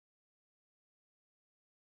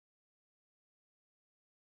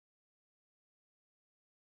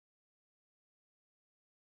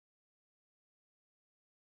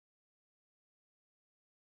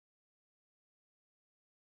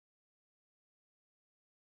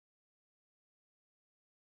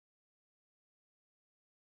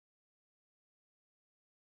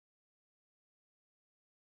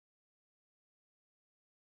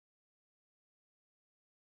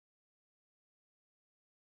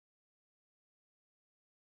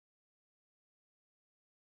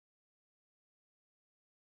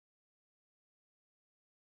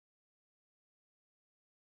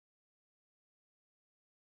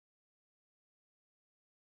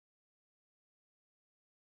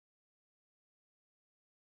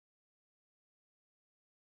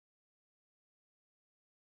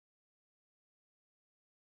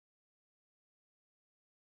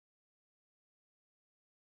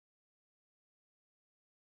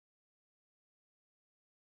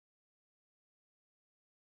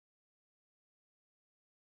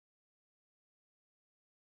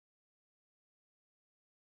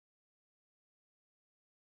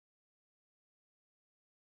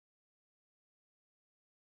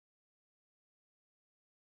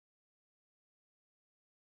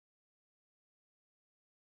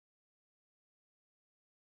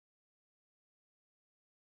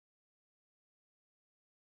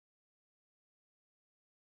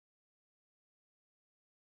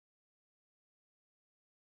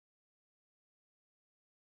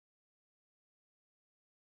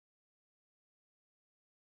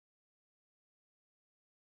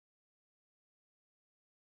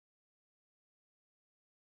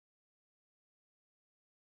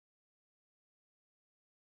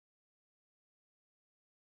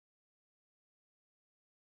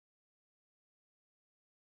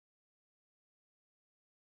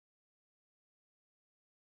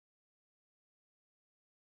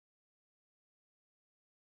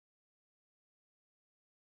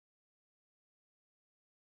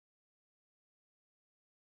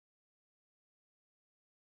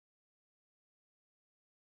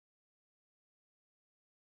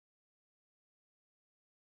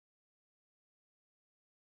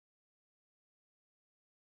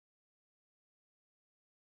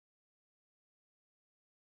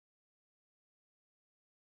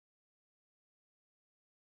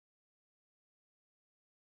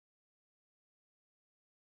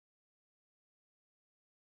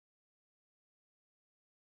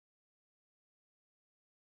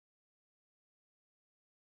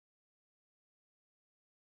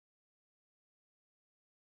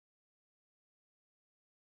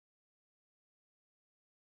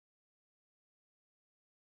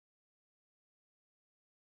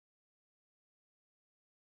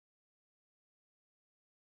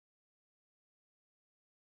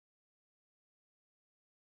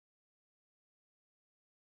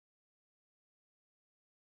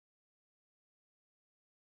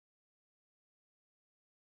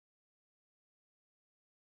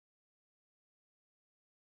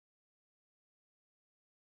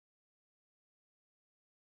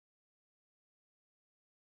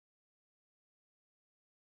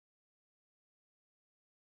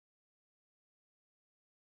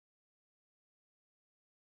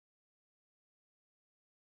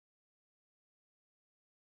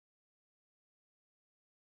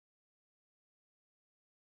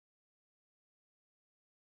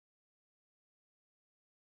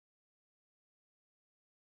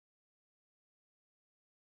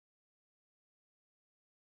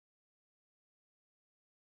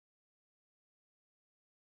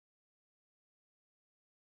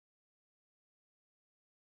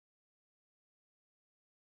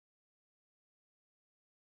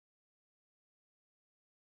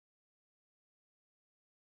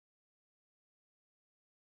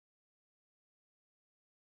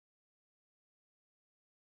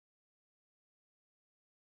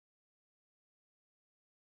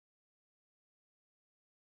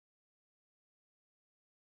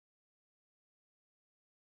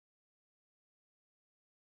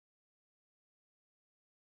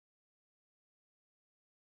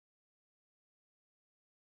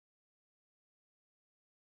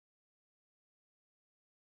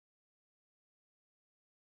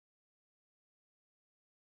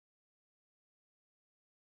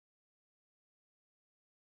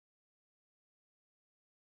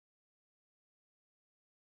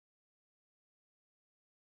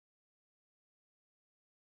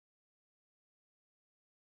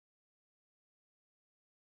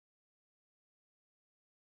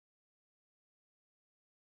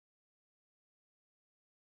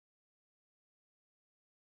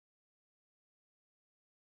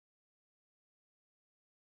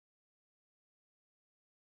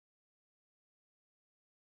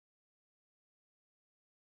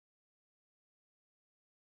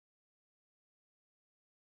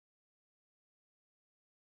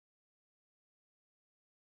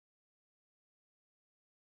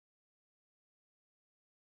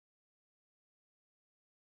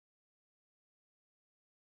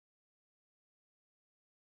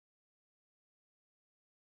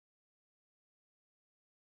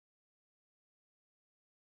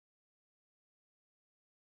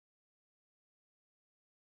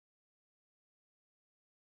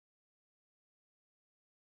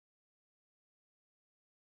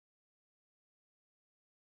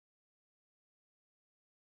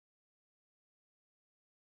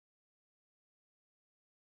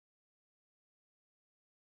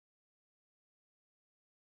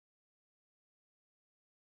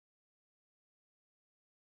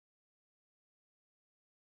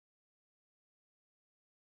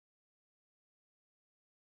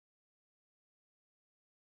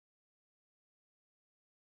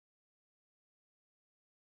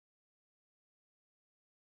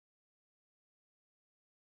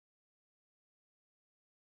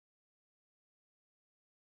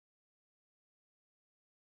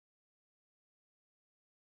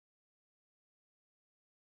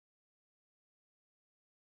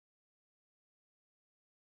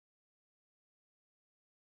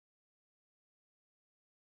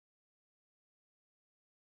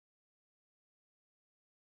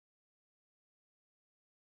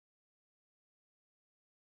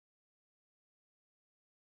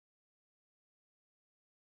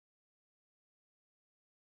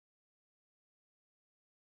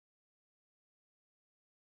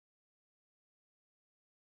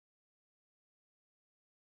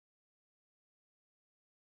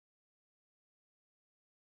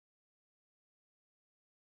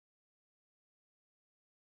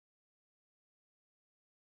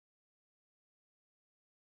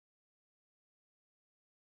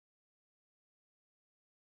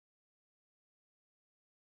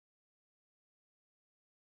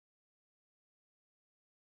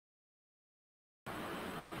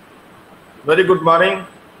Very good morning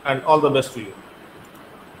and all the best to you.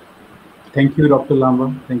 Thank you, Dr.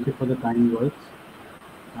 Lamba. Thank you for the kind words.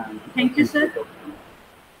 And Thank you, sir.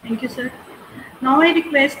 Thank you, sir. Now I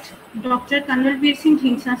request Dr. Kanwalveer Singh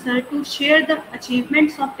Dhingsa, sir, to share the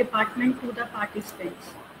achievements of department to the participants.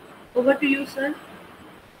 Over to you, sir.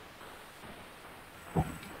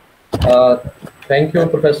 Thank you,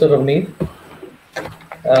 Professor Ravneet.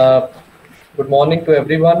 Good morning to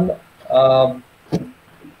everyone.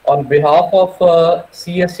 On behalf of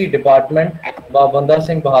CSC Department, Banda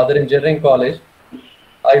Singh Bahadur Engineering College,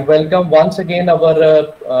 I welcome once again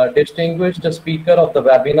our distinguished speaker of the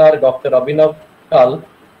webinar, Dr. Abhinav Dhall,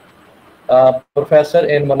 professor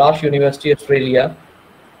in Monash University, Australia.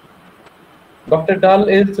 Dr. Dhall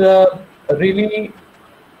is really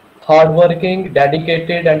hardworking,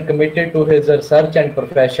 dedicated, and committed to his research and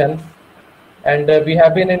profession. And we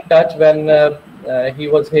have been in touch when he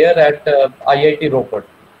was here at IIT Ropar.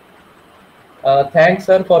 Thanks,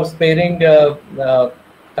 sir, for sparing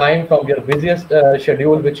time from your busiest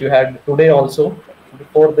schedule, which you had today also.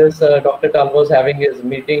 Before this, Dr. Dhall was having his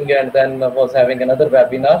meeting and then was having another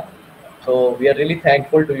webinar. So we are really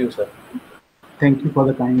thankful to you, sir. Thank you for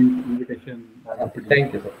the kind invitation.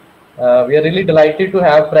 Thank you, sir. We are really delighted to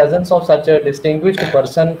have presence of such a distinguished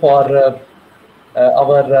person for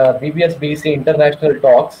our BBS-BC International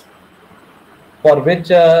Talks, for which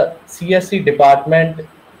CSC department,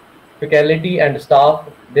 faculty and staff,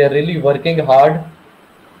 they are really working hard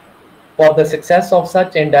for the success of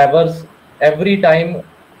such endeavors every time,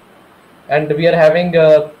 and we are having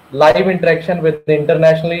a live interaction with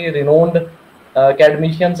internationally renowned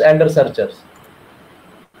academicians and researchers.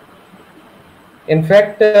 In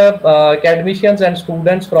fact, academicians and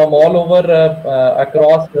students from all over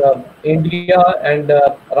across India and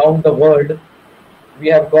around the world, we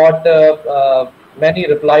have got many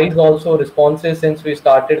replies, also responses since we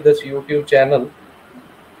started this YouTube channel,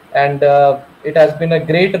 and it has been a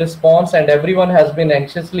great response, and everyone has been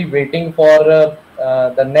anxiously waiting for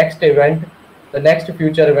the next event, the next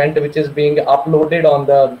future event, which is being uploaded on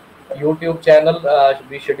the YouTube channel.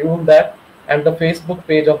 We scheduled that, and the Facebook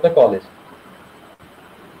page of the college.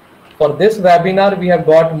 For this webinar, we have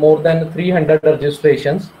got more than 300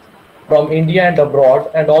 registrations from India and abroad,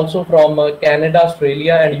 and also from Canada,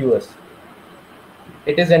 Australia, and US.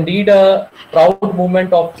 It is indeed a proud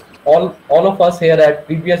moment of all of us here at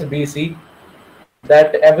BBS-BC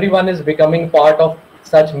that everyone is becoming part of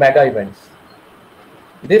such mega events.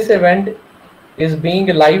 This event is being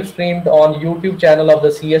live streamed on YouTube channel of the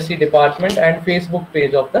CSC department and Facebook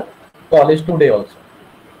page of the college today also.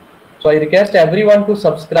 So I request everyone to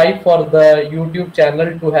subscribe for the YouTube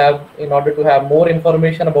channel to have, in order to have more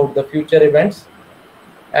information about the future events.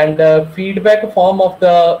 And feedback form of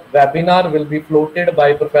the webinar will be floated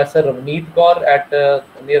by Professor Ravneet Kaur at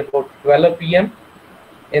near about 12 p.m.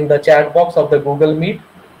 in the chat box of the Google Meet.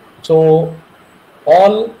 So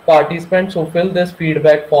all participants who fill this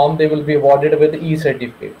feedback form, they will be awarded with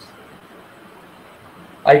e-certificates.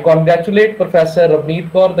 I congratulate Professor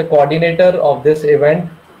Ravneet Kaur, the coordinator of this event,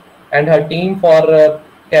 and her team for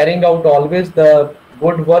carrying out always the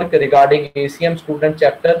good work regarding ACM student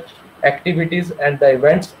chapter activities and the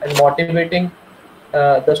events, and motivating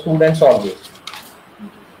the students always.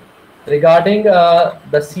 Regarding the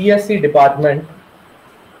CSC department,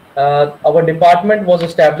 our department was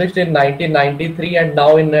established in 1993, and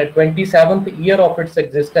now in the 27th year of its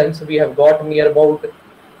existence, we have got near about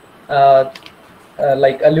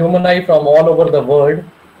like alumni from all over the world.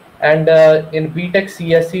 And in BTech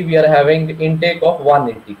CSC, we are having intake of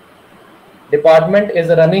 180. Department is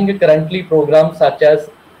running currently programs such as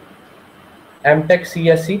MTech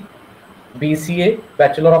CSC, BCA,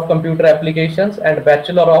 Bachelor of Computer Applications, and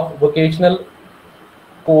Bachelor of Vocational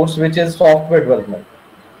course, which is Software Development.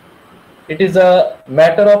 It is a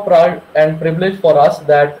matter of pride and privilege for us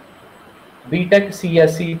that BTech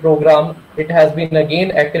CSC program, it has been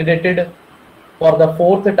again accredited for the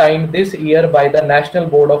 4th time this year by the National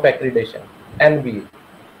Board of Accreditation, NBA.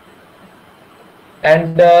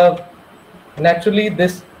 And naturally,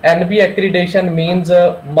 this NBA accreditation means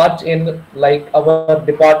much in, like, our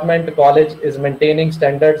department college is maintaining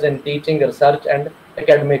standards in teaching, research, and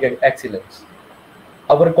academic excellence.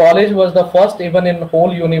 Our college was the first even in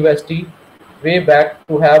whole university way back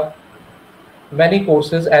to have many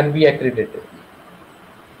courses NBA accredited.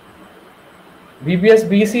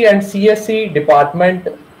 BBS-BC and CSC department,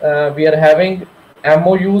 we are having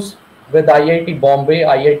MOUs with IIT Bombay,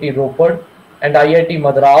 IIT Ropar, and IIT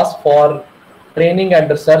Madras for training and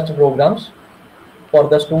research programs for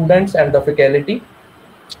the students and the faculty.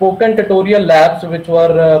 Spoken tutorial labs, which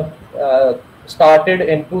were started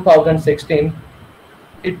in 2016,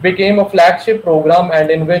 It became a flagship program,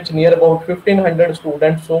 and in which near about 1500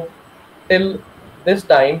 students, so till this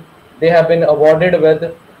time, they have been awarded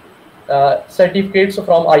with certificates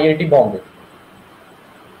from IIT Bombay.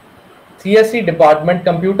 CSE department,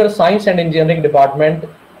 Computer Science and Engineering department,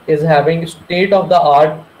 is having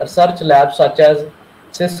state-of-the-art research labs such as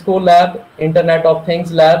Cisco Lab, Internet of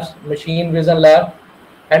Things Labs, Machine Vision Lab,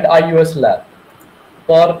 and iOS Lab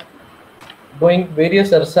for doing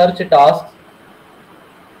various research tasks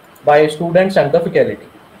by students and the faculty.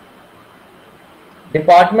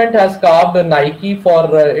 Department has carved Nike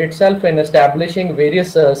for itself in establishing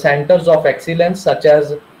various centers of excellence such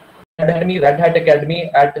as Red Hat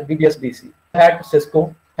Academy at BBSBC. Red Hat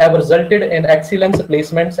Cisco have resulted in excellence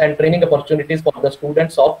placements and training opportunities for the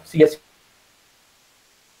students of CSE.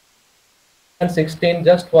 16,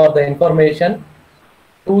 just for the information,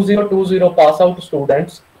 2020 pass out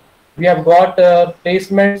students, we have got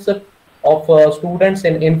placements of students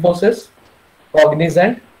in Infosys,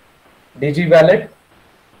 Cognizant, DigiValid,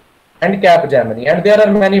 and Capgemini, and there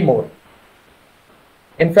are many more.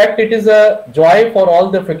 In fact, it is a joy for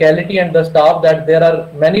all the faculty and the staff that there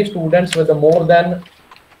are many students with more than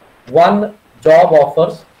one job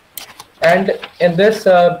offers, and in this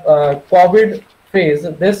COVID phase,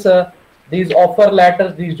 these offer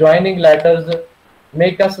letters, these joining letters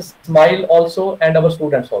make us smile also, and our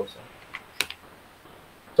students also.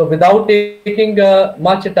 So without taking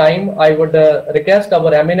much time, I would request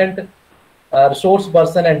our eminent resource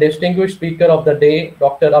person and distinguished speaker of the day,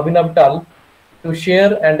 Dr. Abhinav Dhall, to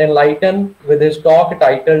share and enlighten with his talk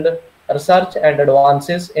titled Research and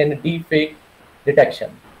Advances in Deepfake Detection.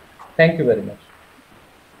 Thank you very much.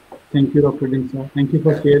 Thank you, Dr. Dingsa. Thank you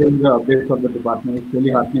for sharing the updates of the department. It's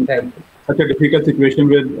really heartening. Such a difficult situation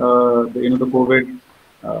with the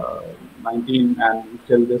COVID-19 and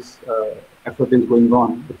still this effort is going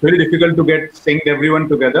on. It's very difficult to get synced everyone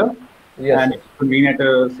together. Yes. And it's convenient at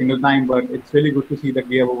a single time, but it's really good to see that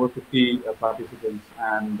we have over 50 participants.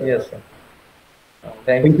 And yes, sir.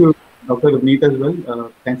 Thank you, Dr. Abhinav, as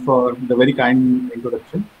well. Thanks for the very kind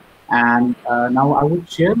introduction. And now I would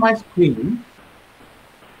share my screen.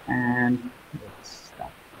 And let's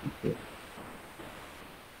start. Okay.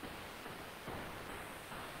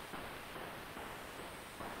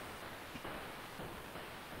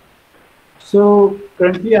 So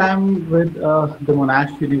currently I'm with the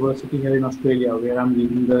Monash University here in Australia, where I'm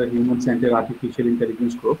leading the Human Centered Artificial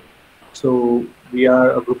Intelligence group. So we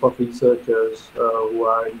are a group of researchers who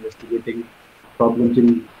are investigating problems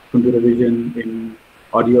in computer vision, in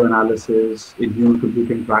audio analysis, in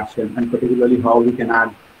human-computer interaction, and particularly how we can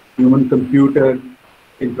add human-computer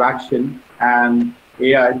interaction and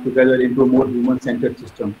AI together into a more human-centered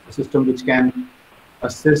system, a system which can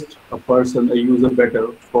assist a person, a user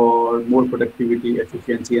better for more productivity,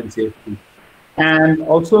 efficiency, and safety. And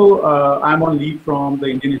also, I'm on leave from the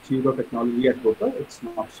Indian Institute of Technology at Dhall. It's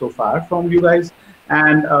not so far from you guys.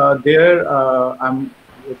 And there, I'm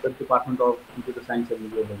with the Department of Computer Science and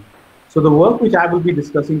Media Learning. So the work which I will be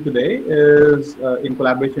discussing today is in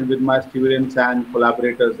collaboration with my students and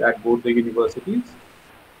collaborators at both the universities.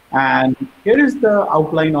 And here is the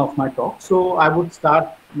outline of my talk. So I would start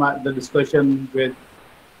the discussion with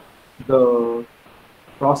the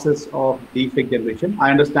process of deepfake generation.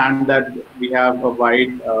 I understand that we have a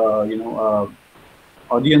wide,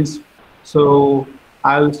 audience. So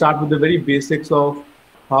I'll start with the very basics of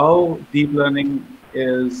how deep learning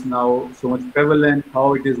is now so much prevalent,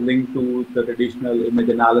 how it is linked to the traditional image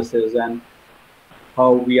analysis, and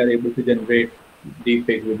how we are able to generate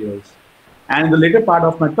deepfake videos. And in the later part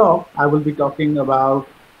of my talk, I will be talking about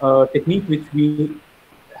a technique which we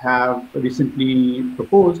have recently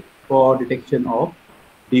proposed for detection of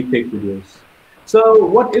deepfake videos. So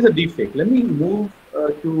what is a deepfake? Let me move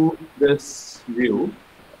to this view.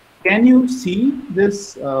 Can you see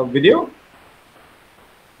this video?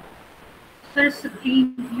 Sir,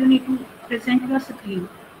 screen, you need to present your screen.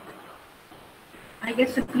 I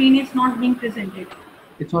guess the screen is not being presented.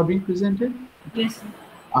 It's not being presented? Yes, sir.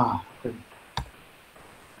 Ah,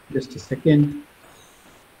 just a second.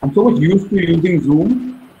 I'm so much used to using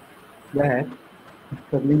Zoom that I'm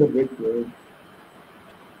struggling a bit with.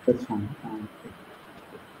 That's fine.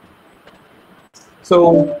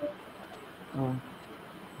 So,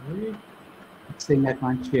 it's saying I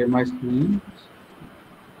can't share my screen.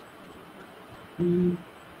 Okay.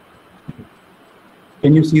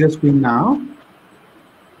 Can you see the screen now?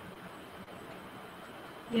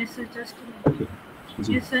 Yes, sir. Just okay.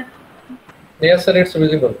 Yes, sir. Yes, sir. It's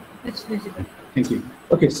visible. It's visible. Thank you.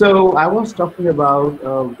 Okay, so I was talking about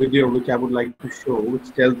a video which I would like to show, which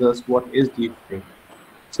tells us what is deepfake.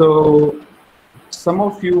 So some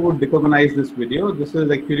of you would recognize this video. This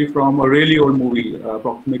is actually from a really old movie,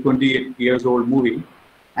 approximately 28 years old movie.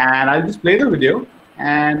 And I'll just play the video,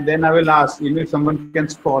 and then I will ask, if someone can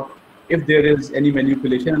spot if there is any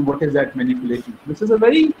manipulation and what is that manipulation. This is a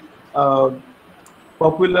very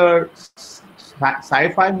popular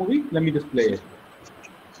sci-fi movie. Let me just play it.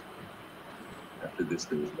 After this,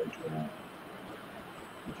 there was like,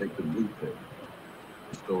 you take the blue pill,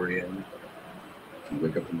 the story ends, you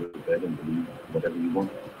wake up in the bed and believe whatever you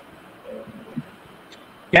want.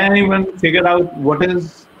 Can anyone figure out what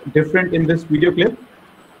is different in this video clip?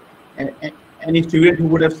 Any student who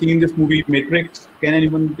would have seen this movie Matrix, can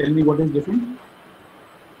anyone tell me what is different?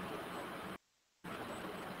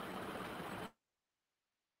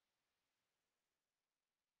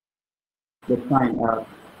 That's fine.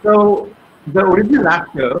 So the original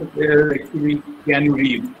actor is actually Keanu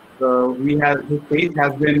Reeves. His face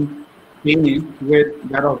has been changed with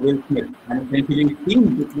that of Will Smith, and essentially it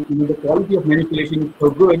seems the quality of manipulation is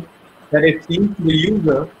so good that it seems to the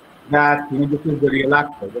user that this is the real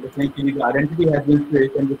actor, but essentially the identity has been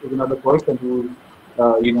switched, and this is another person who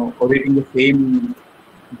is orating the same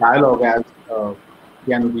dialogue as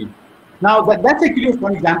Keanu Reeves. Now that's actually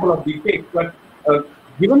one example of deepfakes, but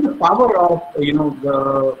given the power of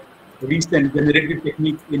the recent generative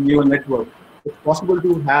techniques in neural networks, it's possible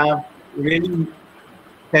to have really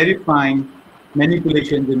terrifying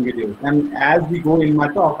manipulations in videos. And as we go in my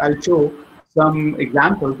talk, I'll show some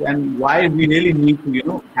examples and why we really need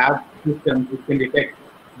to have systems which can detect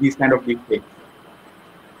these kind of deepfakes.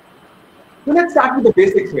 So let's start with the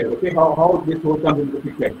basics here. Okay, how this whole comes into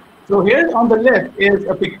picture. So here on the left is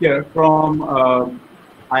a picture from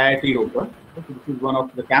IIT Roper. Okay, this is one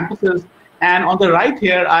of the campuses, and on the right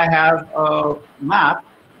here I have a map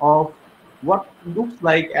of what looks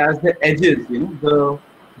like as the edges, the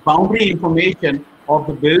boundary information of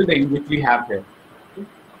the building which we have here. Okay.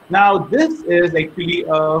 Now this is actually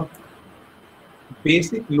a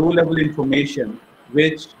basic low-level information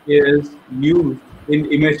which is used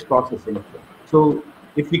in image processing. So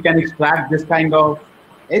if we can extract this kind of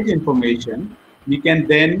edge information, we can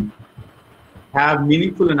then have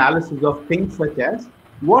meaningful analysis of things such as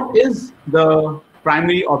what is the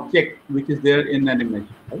primary object which is there in an image.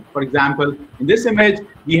 Right? For example, in this image,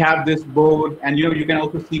 we have this board, and you can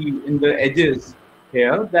also see in the edges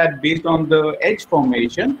here that based on the edge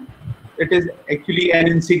formation, it is actually an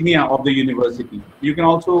insignia of the university. You can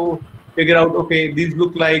also figure out, okay, these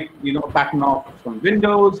look like a pattern of some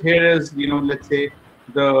windows. Here is let's say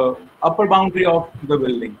the upper boundary of the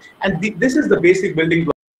building, and this is the basic building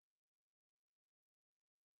block.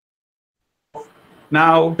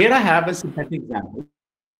 Now here I have a synthetic example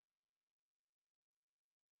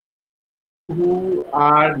who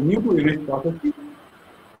are new to image processing.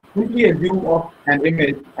 Simply assume of an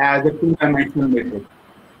image as a two-dimensional matrix.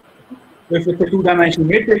 So if it's a two-dimensional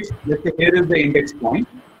matrix, let's say here is the index point,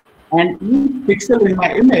 and each pixel in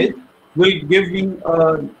my image will give me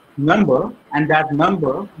a number, and that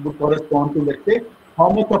number will correspond to, let's say, how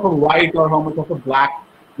much of a white or how much of a black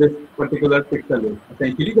this particular pixel is,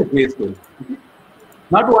 essentially the grayscale. Okay?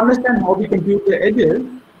 Now to understand how we compute the edges,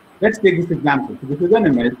 let's take this example. So this is an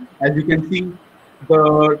image. As you can see,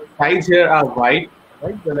 the sides here are white,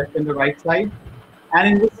 right? The left and the right side. And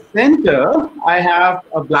in the center, I have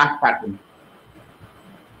a black pattern.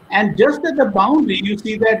 And just at the boundary, you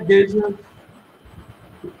see that there's a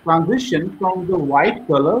transition from the white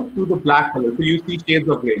color to the black color. So you see shades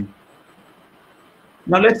of gray.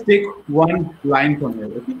 Now let's take one line from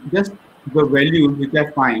here. Okay? Just the values which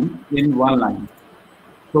I find in one line.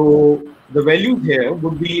 So the values here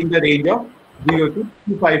would be in the range of 0 to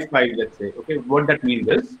 255, let's say. Okay, what that means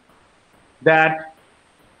is that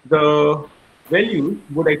the values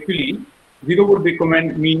would actually 0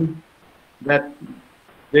 would mean that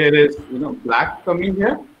there is black coming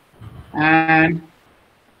here, and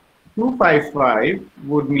 255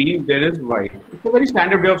 would mean there is white. It's a very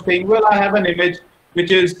standard way of saying, well, I have an image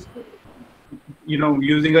which is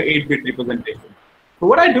using a 8-bit representation. So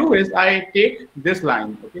what I do is I take this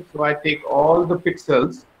line, okay? So I take all the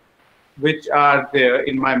pixels which are there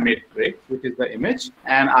in my matrix, which is the image,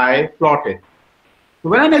 and I plot it. So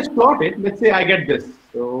when I next plot it, let's say I get this.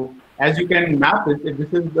 So as you can map it, if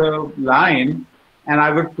this is the line, and I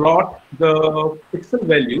would plot the pixel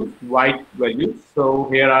values, white values. So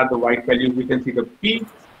here are the white values. We can see the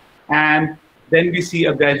peaks, and then we see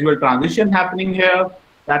a gradual transition happening here.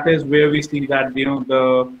 That is where we see that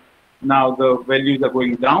now the values are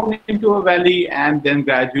going down into a valley, and then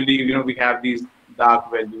gradually, we have these dark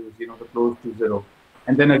values, the close to 0.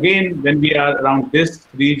 And then again, when we are around this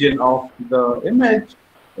region of the image,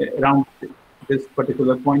 around this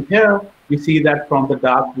particular point here, we see that from the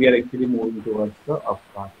dark, we are actually moving towards the up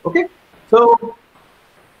part. Okay, so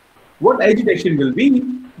what edge detection will be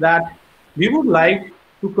that we would like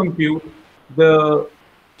to compute the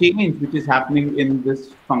change which is happening in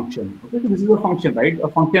this function. Okay, so this is a function, right? A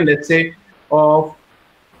function, let's say, of,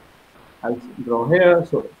 I'll draw here,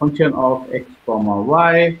 so function of x comma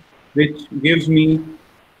y, which gives me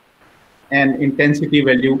an intensity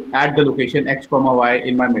value at the location x comma y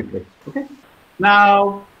in my matrix. Okay.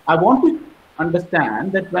 Now I want to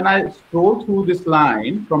understand that when I scroll through this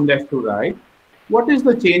line from left to right, what is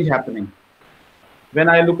the change happening? When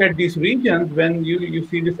I look at these regions, when you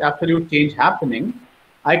see this absolute change happening,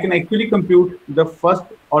 I can actually compute the first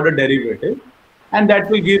order derivative, and that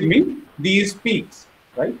will give me these peaks,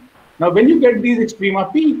 right? Now, when you get these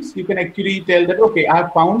extrema peaks, you can actually tell that, okay, I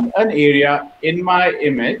have found an area in my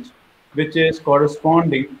image which is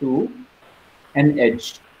corresponding to an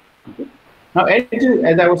edge. Okay? Now, edge,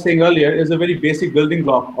 as I was saying earlier, is a very basic building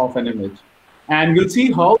block of an image. And we'll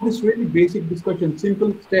see how this really basic discussion,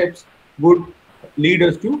 simple steps, would lead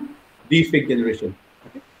us to deepfake generation.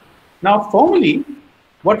 Okay? Now, formally,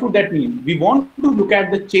 what would that mean? We want to look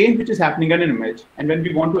at the change which is happening in an image. And when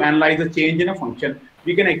we want to analyze the change in a function,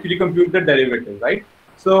 we can actually compute the derivative, right?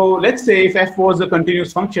 So let's say if f was a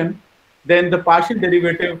continuous function, then the partial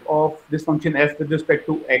derivative of this function f with respect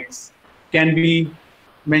to x can be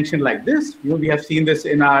mentioned like this. We have seen this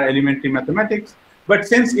in our elementary mathematics. But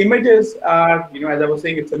since images are, as I was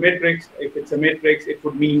saying, it's a matrix. If it's a matrix, it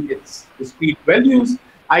would mean it's discrete values.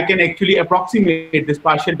 I can actually approximate this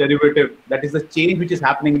partial derivative, that is the change which is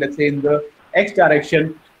happening, let's say, in the x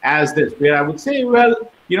direction, as this, where I would say, well,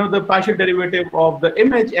 the partial derivative of the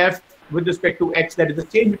image f with respect to x, that is the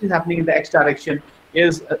change which is happening in the x direction,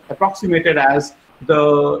 is approximated as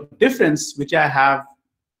the difference which I have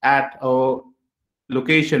at a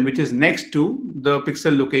location which is next to the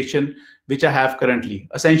pixel location which I have currently,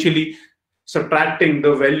 essentially subtracting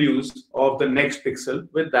the values of the next pixel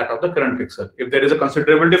with that of the current pixel. If there is a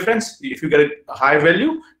considerable difference, if you get a high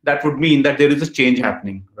value, that would mean that there is a change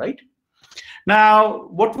happening, right? Now,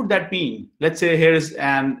 what would that mean? Let's say here is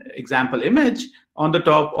an example image on the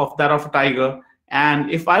top of that of a tiger.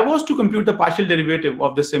 And if I was to compute the partial derivative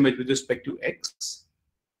of this image with respect to x,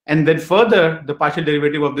 and then further the partial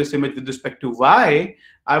derivative of this image with respect to y,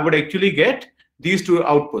 I would actually get these two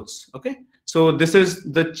outputs. Okay, so this is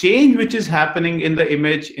the change which is happening in the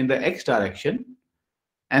image in the x direction,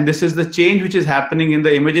 and this is the change which is happening in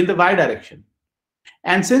the image in the y direction.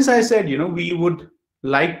 And since I said, we would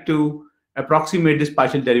like to approximate this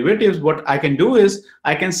partial derivatives, what I can do is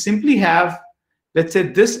I can simply have, let's say,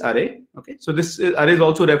 this array. Okay, so this array is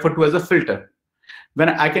also referred to as a filter. When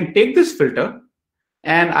I can take this filter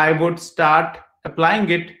and I would start applying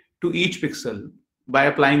it to each pixel. By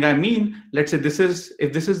applying, I mean, let's say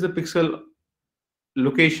if this is the pixel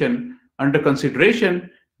location under consideration,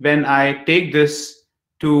 when I take this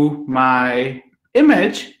to my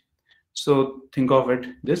image, so think of it,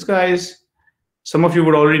 this guys, some of you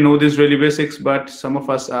would already know these really basics, but some of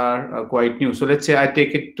us are quite new. So let's say I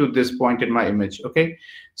take it to this point in my image. Okay,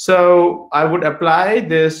 so I would apply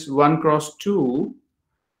this 1 cross 2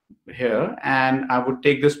 here, and I would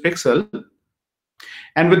take this pixel,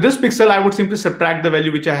 and with this pixel I would simply subtract the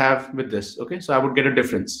value which I have with this. Okay, so I would get a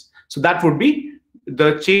difference. So that would be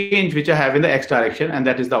the change which I have in the x direction, and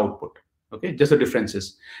that is the output. Okay, just the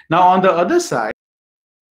differences. Now on the other side,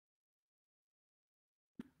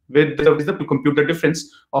 with the compute the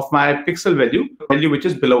difference of my pixel value which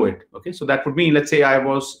is below it. Okay, so that would mean, let's say I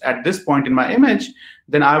was at this point in my image,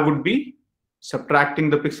 then I would be subtracting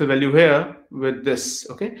the pixel value here with this.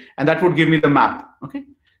 Okay, and that would give me the map. Okay,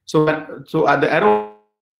 so at the arrow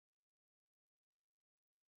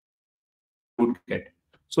would get,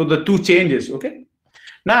 so the two changes. Okay,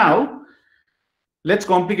 now let's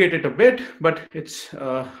complicate it a bit, but it's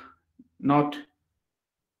not,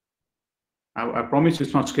 I promise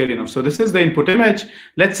it's not scary enough. So this is the input image.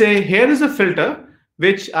 Let's say here is a filter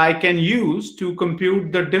which I can use to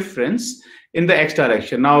compute the difference in the x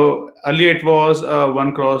direction. Now earlier it was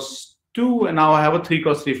 1 cross 2, and now I have a 3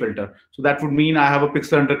 cross 3 filter. So that would mean I have a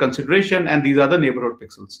pixel under consideration, and these are the neighborhood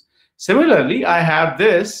pixels. Similarly, I have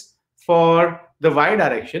this for the y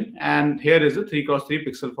direction, and here is a 3 cross 3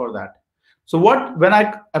 pixel for that. So when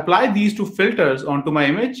I apply these two filters onto my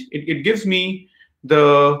image, it gives me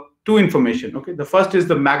the two information. Okay, the first is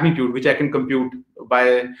the magnitude, which I can compute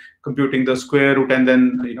by computing the square root and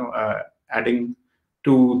then adding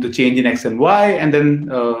to the change in x and y, and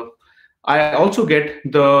then I also get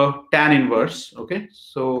the tan inverse. Okay,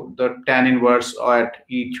 so the tan inverse at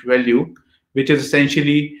each value, which is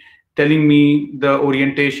essentially telling me the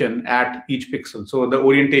orientation at each pixel. So the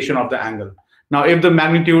orientation of the angle. Now, if the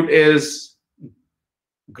magnitude is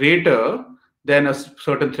greater than a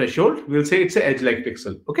certain threshold, we'll say it's an edge-like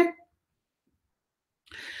pixel. Okay.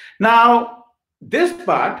 Now, this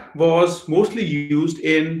part was mostly used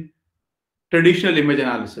in traditional image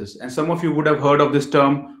analysis, and some of you would have heard of this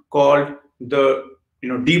term called the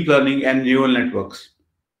deep learning and neural networks.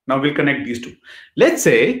 Now we'll connect these two. Let's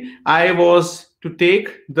say I was to take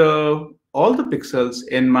all the pixels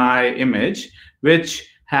in my image which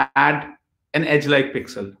had an edge-like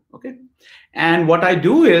pixel. Okay, and what I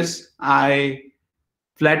do is I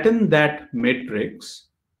flatten that matrix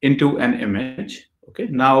into an image. Okay,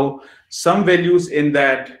 now some values in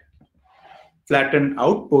that flattened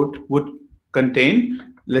output would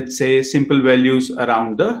contain, let's say, simple values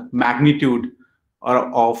around the magnitude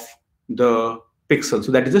of the pixel.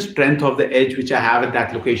 So that is the strength of the edge which I have at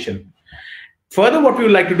that location. Further, what we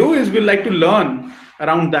would like to do is we'd like to learn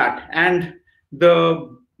around that. And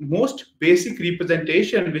the most basic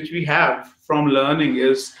representation which we have from learning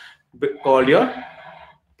is called your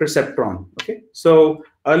perceptron. Okay, so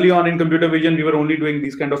early on in computer vision, we were only doing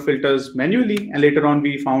these kind of filters manually, and later on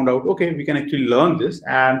we found out, okay, we can actually learn this,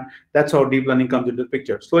 and that's how deep learning comes into the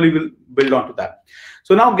picture. Slowly we'll build onto that.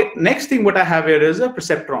 So now next thing what I have here is a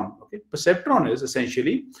perceptron. Okay, perceptron is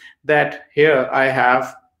essentially that here I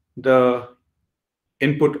have the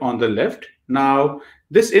input on the left. Now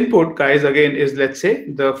this input, guys, again is, let's say,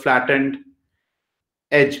 the flattened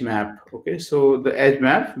edge map. Okay, so the edge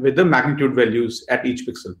map with the magnitude values at each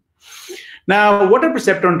pixel. Now what a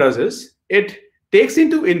perceptron does is it takes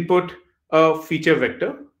into input a feature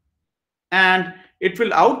vector, and it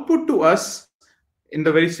will output to us in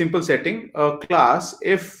the very simple setting a class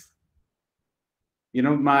if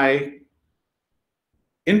my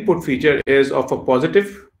input feature is of a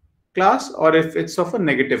positive class or if it's of a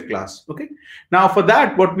negative class. Okay, now for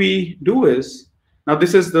that what we do is, now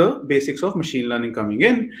this is the basics of machine learning coming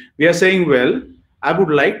in. We are saying, well, I would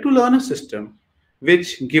like to learn a system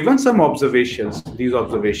which, given some observations, these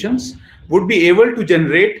observations would be able to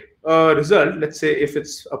generate a result, let's say if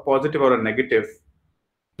it's a positive or a negative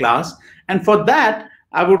class. And for that,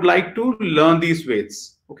 I would like to learn these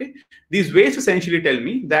weights. Okay, these weights essentially tell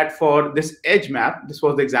me that for this edge map, this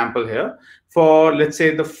was the example here, for let's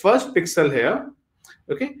say the first pixel here,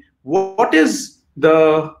 okay, what is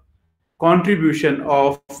the contribution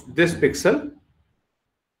of this pixel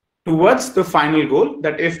towards the final goal,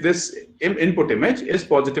 that if this input image is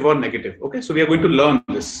positive or negative. Okay, so we are going to learn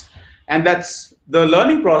this, and that's the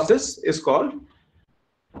learning process is called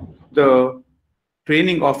the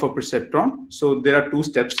training of a perceptron. So there are two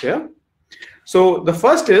steps here. So the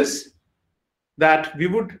first is that we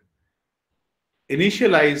would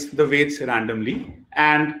initialize the weights randomly,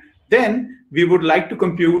 and then we would like to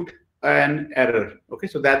compute an error. Okay,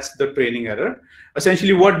 so that's the training error.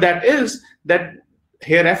 Essentially what that is, that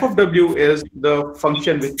here f of w is the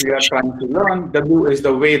function which we are trying to learn, w is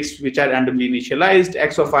the weights which are randomly initialized,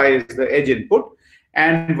 x of I is the edge input,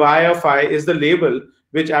 and y of I is the label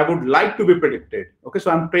which I would like to be predicted. Okay,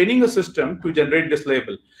 so I'm training a system to generate this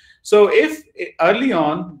label. So if early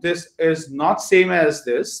on this is not same as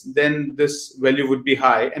this, then this value would be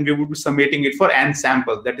high, and we would be summating it for n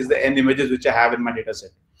samples, that is the n images which I have in my data set.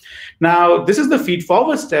 Now this is the feed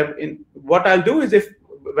forward step. In what I'll do is,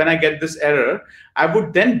 when I get this error, I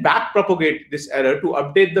would then back propagate this error to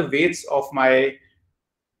update the weights of my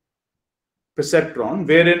perceptron,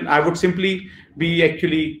 wherein I would simply be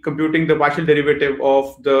actually computing the partial derivative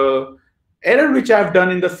of the error which I've done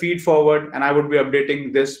in the feed forward, and I would be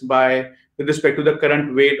updating this with respect to the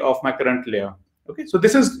current weight of my current layer. Okay, so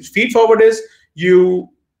this is feed forward is you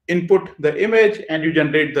input the image and you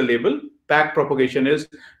generate the label. Back propagation is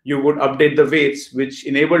you would update the weights, which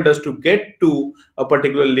enabled us to get to a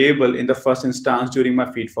particular label in the first instance during my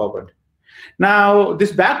feed forward. Now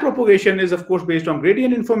this back propagation is of course based on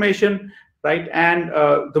gradient information, right? And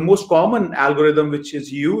the most common algorithm which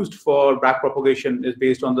is used for back propagation is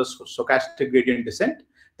based on the stochastic gradient descent.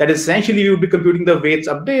 That is essentially you would be computing the weights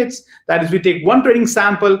updates. That is, we take one training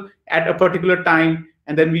sample at a particular time,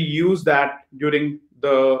 and then we use that during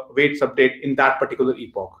the weights update in that particular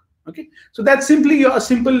epoch. Okay, so that's simply a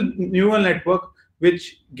simple neural network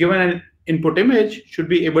which, given an input image, should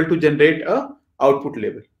be able to generate a output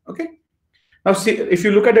label. Okay, now see, if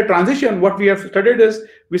you look at the transition, what we have studied is,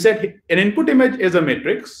 we said an input image is a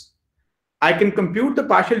matrix. I can compute the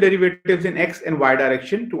partial derivatives in x and y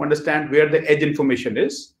direction to understand where the edge information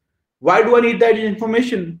is. Why do I need the edge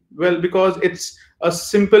information? Well, because it's a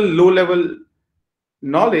simple low-level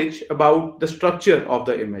knowledge about the structure of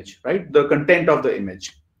the image, right? The content of the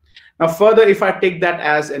image. Now further, if I take that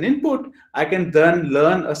as an input, I can then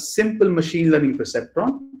learn a simple machine learning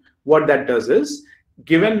perceptron. What that does is,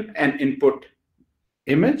 given an input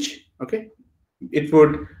image, okay, it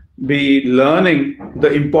would be learning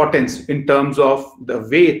the importance in terms of the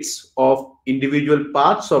weights of individual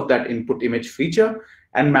parts of that input image feature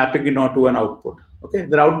and mapping it onto an output. Okay,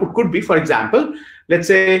 the output could be, for example, let's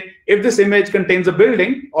say if this image contains a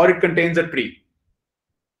building or it contains a tree.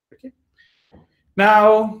 Okay.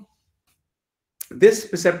 Now, this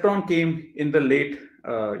perceptron came in the late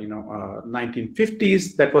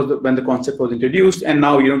 1950s. That was when the concept was introduced, and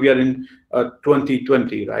now we are in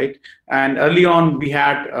 2020, right? And early on we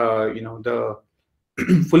had the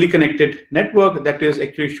fully connected network that is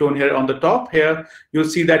actually shown here on the top. Here you'll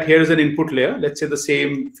see that here is an input layer, let's say the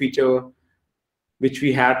same feature which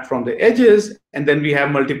we had from the edges, and then we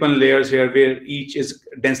have multiple layers here where each is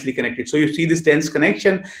densely connected. So you see this dense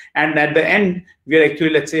connection, and at the end we are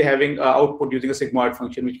actually, let's say, having output using a sigmoid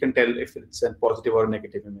function which can tell if it's a positive or a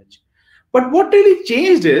negative image. But what really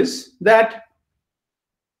changed is that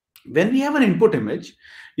when we have an input image,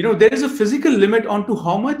 there is a physical limit onto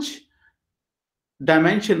how much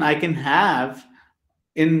dimension I can have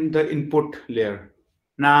in the input layer.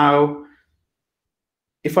 Now,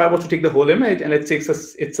 if I was to take the whole image, and let's say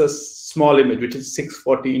it's a small image, which is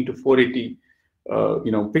 640 into 480,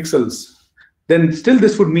 pixels, then still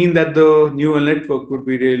this would mean that the neural network would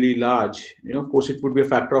be really large. Of course, it would be a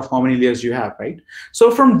factor of how many layers you have, right?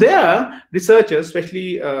 So from there, researchers,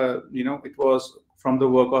 especially, it was from the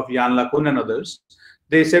work of Jan LeCun and others,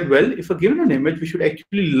 they said, well, if we're given an image, we should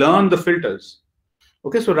actually learn the filters.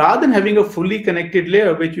 Okay, so rather than having a fully connected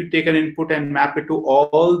layer, which you take an input and map it to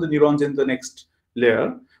all the neurons in the next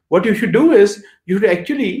layer, what you should do is you should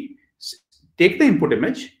actually take the input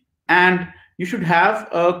image and you should have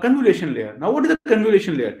a convolution layer. Now, what is a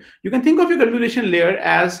convolution layer? You can think of your convolution layer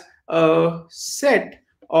as a set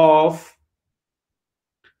of,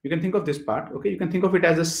 you can think of this part, okay? You can think of it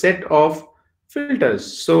as a set of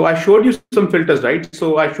filters. So I showed you some filters, right?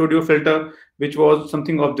 So I showed you a filter which was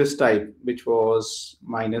something of this type, which was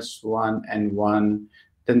 -1 and 1.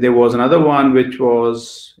 Then there was another one which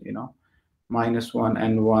was, -1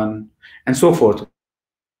 and 1, and so forth,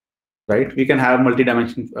 right? We can have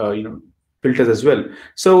multi-dimensional, filters as well.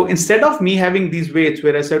 So instead of me having these weights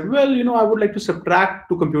where I said, well, I would like to subtract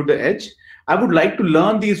to compute the edge, I would like to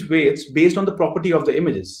learn these weights based on the property of the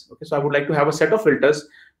images. Okay, so I would like to have a set of filters,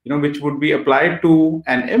 which would be applied to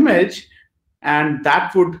an image, and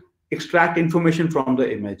that would extract information from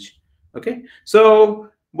the image. Okay, so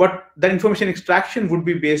what the information extraction would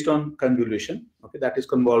be based on convolution. Okay, that is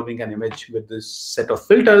convolving an image with this set of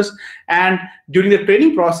filters, and during the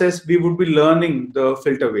training process we would be learning the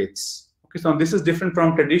filter weights. Okay, so this is different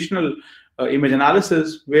from traditional image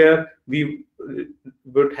analysis where we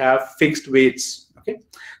would have fixed weights. Okay,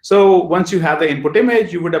 so once you have the input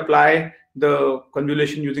image, you would apply the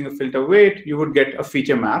convolution using a filter weight, you would get a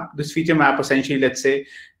feature map. This feature map essentially, let's say,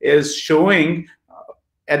 is showing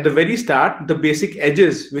at the very start the basic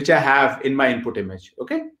edges which I have in my input image.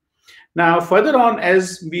 Okay, now further on,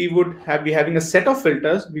 as we would be having a set of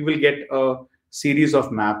filters, we will get a series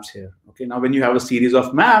of maps here. Okay, now when you have a series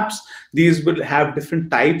of maps, these will have different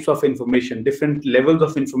types of information, different levels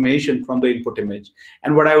of information from the input image.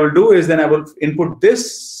 And what I will do is then I will input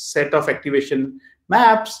this set of activation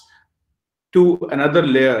maps to another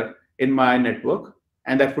layer in my network,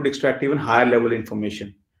 and that would extract even higher level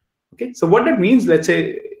information. Okay, so what that means, let's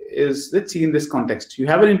say, is, let's see in this context, you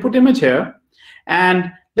have an input image here,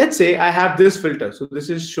 and let's say I have this filter. So this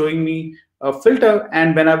is showing me a filter,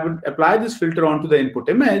 and when I would apply this filter onto the input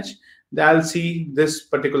image, I'll see this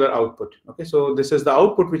particular output. Okay, so this is the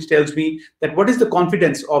output which tells me that what is the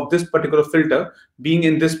confidence of this particular filter being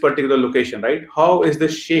in this particular location, right? How is the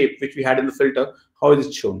shape which we had in the filter, how is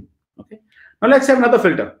it shown? Okay, now let's have another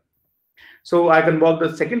filter. So I convolve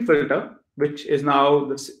the second filter, which is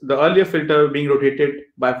now the earlier filter being rotated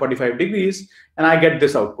by 45 degrees, and I get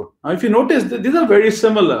this output. Now, if you notice, these are very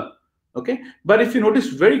similar. Okay, but if you notice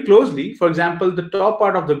very closely, for example, the top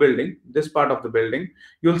part of the building, this part of the building,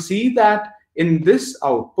 you'll see that in this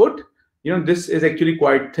output, this is actually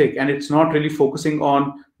quite thick, and it's not really focusing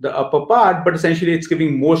on the upper part, but essentially it's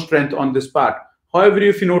giving more strength on this part. However,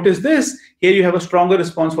 if you notice this, here you have a stronger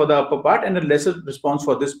response for the upper part and a lesser response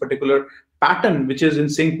for this particular pattern, which is in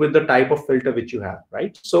sync with the type of filter which you have,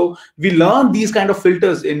 right? So we learn these kind of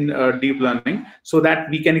filters in deep learning so that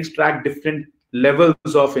we can extract different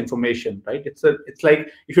levels of information, right? It's like,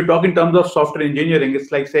 if you talk in terms of software engineering,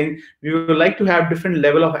 it's like saying we would like to have different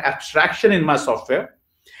level of abstraction in my software.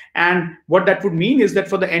 And what that would mean is that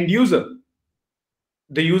for the end user,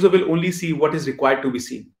 the user will only see what is required to be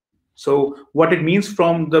seen. So what it means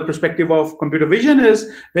from the perspective of computer vision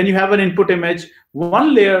is when you have an input image,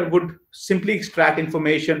 one layer would simply extract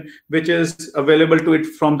information which is available to it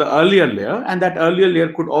from the earlier layer, and that earlier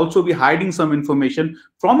layer could also be hiding some information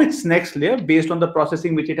from its next layer based on the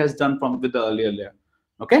processing which it has done with the earlier layer.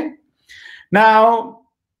 Okay. Now,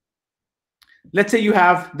 let's say you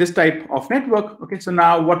have this type of network. Okay, so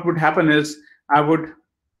now what would happen is I would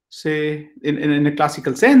say in a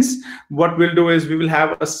classical sense, what we'll do is we will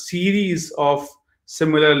have a series of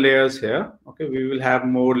similar layers here. Okay, we will have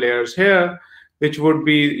more layers here, which would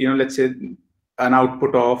be, let's say an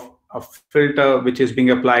output of a filter which is being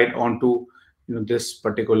applied onto this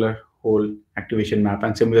particular whole activation map.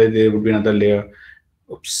 And similarly, there would be another layer.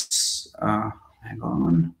 Oops, hang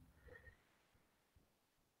on.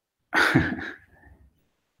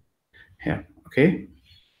 Yeah, okay.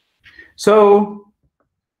 So,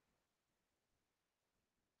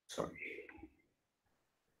 sorry.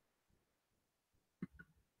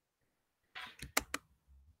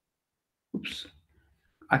 Oops.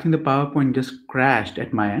 I think the PowerPoint just crashed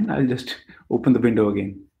at my end. I'll just open the window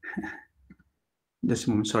again. Just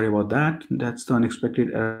a moment. Sorry about that. That's the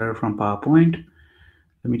unexpected error from PowerPoint.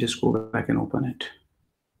 Let me just go back and open it.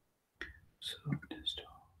 So,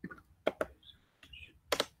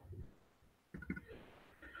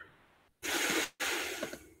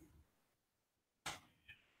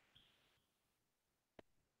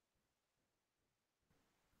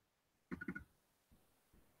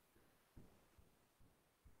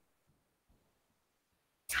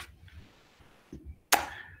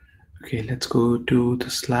 okay, let's go to the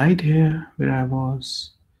slide here where I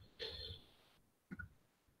was.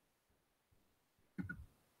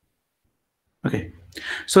 Okay,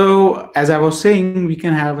 so as I was saying, we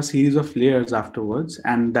can have a series of layers afterwards,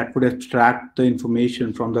 and that would extract the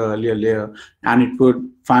information from the earlier layer, and it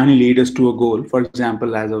would finally lead us to a goal. For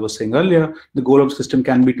example, as I was saying earlier, the goal of the system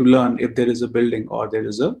can be to learn if there is a building or there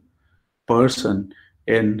is a person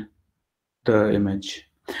in the image.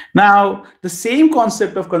 Now, the same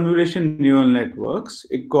concept of convolution neural networks,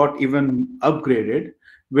 it got even upgraded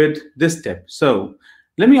with this step. So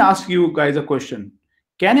let me ask you guys a question.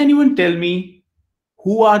 Can anyone tell me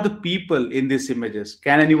who are the people in these images?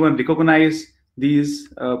 Can anyone recognize these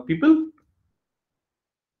people?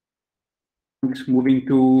 I'm just moving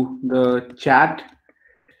to the chat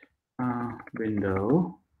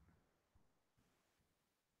window.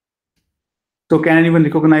 So can anyone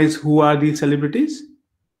recognize who are these celebrities?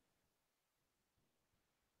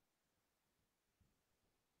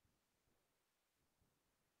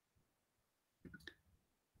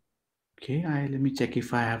 Okay, let me check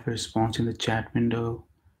if I have a response in the chat window.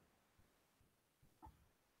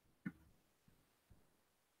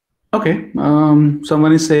 Okay,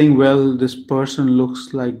 someone is saying, well, this person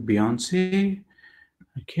looks like Beyonce.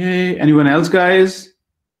 Okay, anyone else, guys?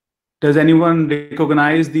 Does anyone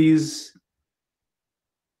recognize these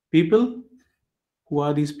people? Who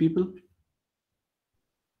are these people?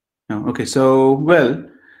 No, okay, so, well,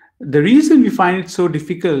 the reason we find it so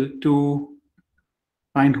difficult to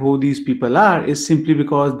find who these people are is simply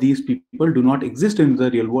because these people do not exist in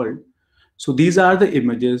the real world. So these are the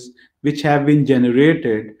images which have been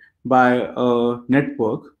generated by a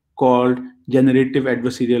network called Generative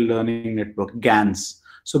Adversarial Learning Network, GANs.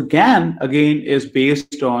 So GAN, again, is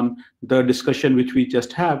based on the discussion which we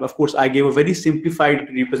just have. Of course, I gave a very simplified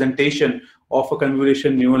representation of a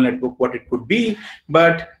convolution neural network, what it could be.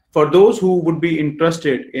 But for those who would be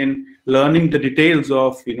interested in learning the details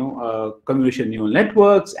of convolution neural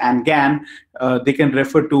networks and GAN, they can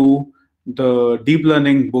refer to the deep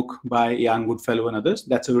learning book by Ian Goodfellow and others.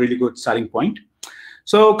 That's a really good starting point.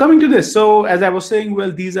 So coming to this, so as I was saying,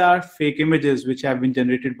 well, these are fake images which have been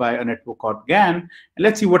generated by a network called GAN. And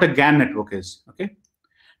let's see what a GAN network is. Okay.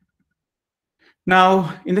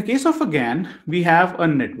 Now, in the case of a GAN, we have a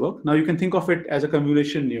network. Now you can think of it as a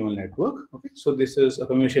convolution neural network. Okay, so this is a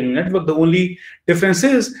convolution neural network. The only difference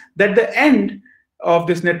is that the end of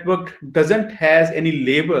this network doesn't has any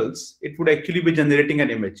labels. It would actually be generating an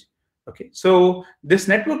image. Okay, so this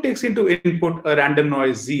network takes into input a random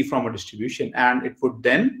noise Z from a distribution, and it would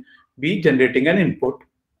then be generating an input,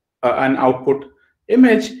 an output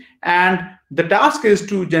image, and the task is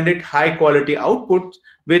to generate high quality outputs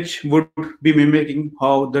which would be mimicking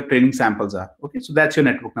how the training samples are. Okay, so that's your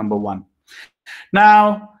network number one.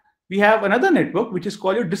 Now we have another network which is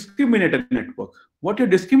called your discriminator network. What your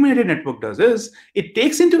discriminator network does is it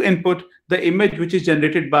takes into input the image which is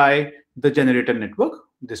generated by the generator network,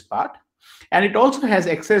 this part, and it also has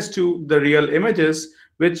access to the real images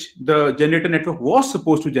which the generator network was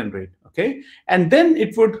supposed to generate. Okay, and then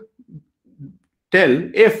it would tell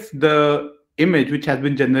if the image which has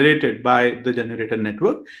been generated by the generator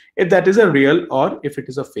network, if that is a real or if it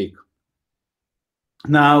is a fake.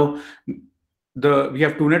 Now, we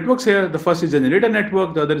have two networks here. The first is generator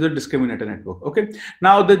network, the other is a discriminator network. Okay.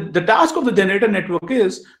 Now, the task of the generator network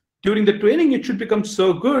is, during the training, it should become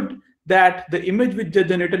so good that the image which the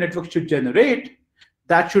generator network should generate,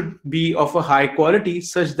 that should be of a high quality,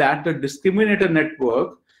 such that the discriminator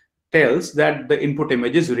network tells that the input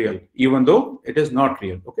image is real, even though it is not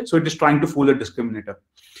real. Okay, so it is trying to fool the discriminator.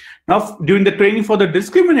 Now, during the training for the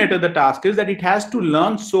discriminator, the task is that it has to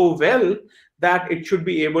learn so well that it should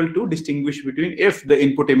be able to distinguish between if the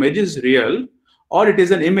input image is real or it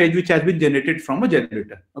is an image which has been generated from a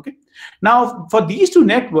generator. Okay. Now, for these two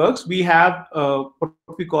networks, we have what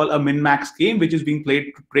we call a min-max game, which is being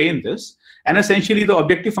played to train this. And essentially, the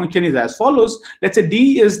objective function is as follows. Let's say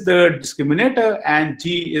D is the discriminator and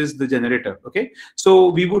G is the generator. Okay. So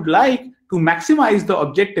we would like to maximize the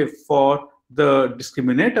objective for the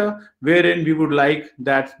discriminator, wherein we would like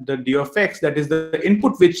that the D of X, that is the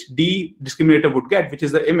input which D discriminator would get, which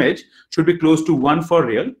is the image, should be close to 1 for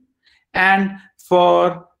real. And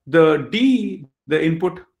for the D, the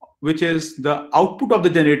input, which is the output of the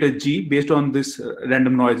generator G based on this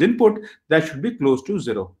random noise input, that should be close to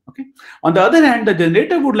 0. Okay. On the other hand, the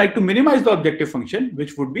generator would like to minimize the objective function,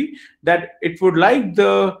 which would be that it would like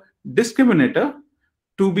the discriminator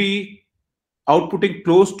to be outputting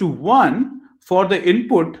close to 1 for the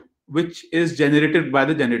input which is generated by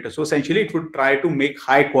the generator. So essentially, it would try to make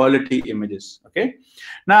high quality images. Okay.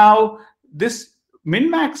 Now, this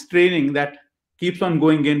min-max training that keeps on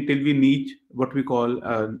going in till we reach what we call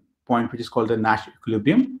a point which is called the Nash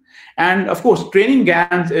equilibrium. And of course, training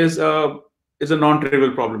GANs is a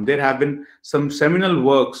non-trivial problem. There have been some seminal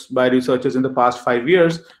works by researchers in the past 5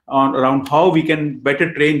 years around how we can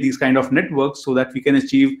better train these kind of networks so that we can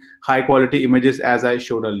achieve high quality images, as I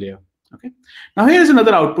showed earlier. Okay. Now here is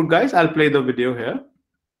another output, guys. I'll play the video here.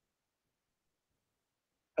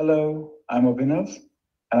 Hello, I'm Abhinav,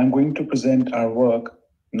 and I'm going to present our work,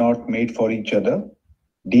 Not Made for Each Other,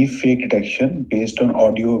 Deepfake Detection Based on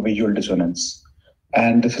Audio-Visual Dissonance.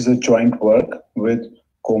 And this is a joint work with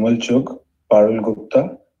Komal Chugh, Parul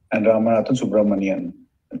Gupta, and Ramanathan Subramanian.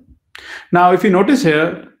 Now, if you notice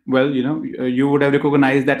here, well, you would have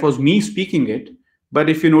recognized that was me speaking it. But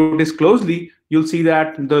if you notice closely, you'll see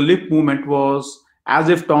that the lip movement was as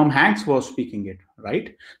if Tom Hanks was speaking it,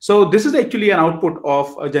 right? So this is actually an output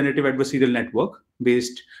of a generative adversarial network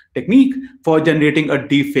based technique for generating a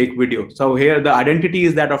deepfake video. So here the identity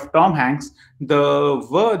is that of Tom Hanks, the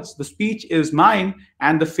words, the speech is mine,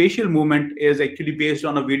 and the facial movement is actually based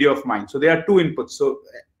on a video of mine. So there are two inputs. So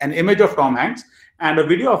an image of Tom Hanks and a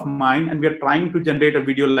video of mine, and we are trying to generate a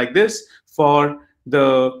video like this for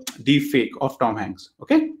the deepfake of Tom Hanks.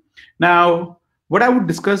 Okay. Now, what I would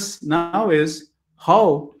discuss now is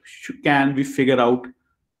how can we figure out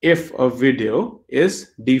if a video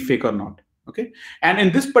is deepfake or not. Okay. And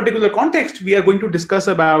in this particular context, we are going to discuss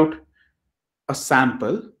about a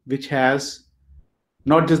sample which has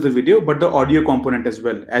not just the video, but the audio component as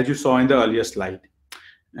well, as you saw in the earlier slide.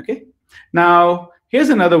 Okay. Now, here's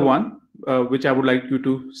another one. Which I would like you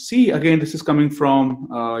to see. Again, this is coming from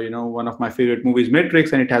one of my favorite movies,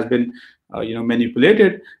 Matrix, and it has been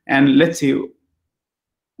manipulated. And let's see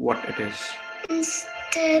what it is.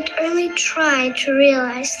 Instead, only try to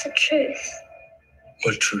realize the truth.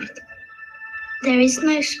 What truth? There is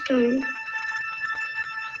no spoon.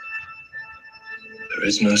 There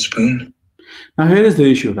is no spoon? Now here is the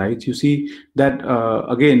issue, right? You see that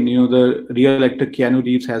again, the real actor Keanu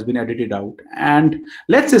Reeves has been edited out, and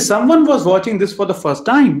let's say someone was watching this for the first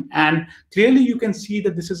time, and clearly you can see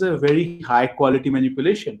that this is a very high quality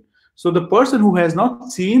manipulation. So the person who has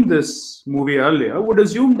not seen this movie earlier would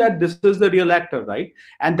assume that this is the real actor, right?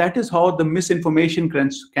 And that is how the misinformation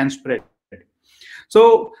can spread.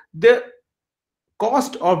 So the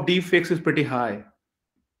cost of deepfakes is pretty high.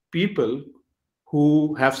 People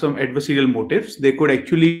who have some adversarial motives, they could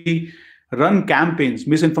actually run campaigns,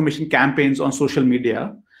 misinformation campaigns on social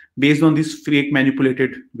media based on these fake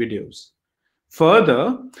manipulated videos.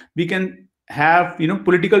 Further, we can have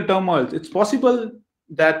political turmoil. It's possible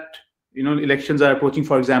that elections are approaching,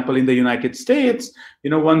 for example, in the United States,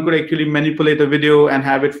 one could actually manipulate a video and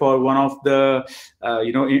have it for one of the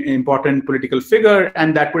important political figure,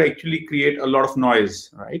 and that could actually create a lot of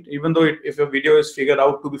noise, right? Even though if a video is figured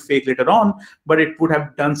out to be fake later on, but it would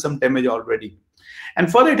have done some damage already.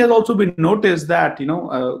 And further, it has also been noticed that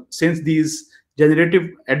since these generative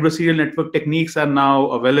adversarial network techniques are now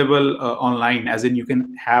available online, as in you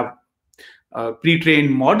can have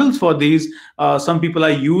pre-trained models for these, some people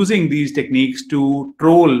are using these techniques to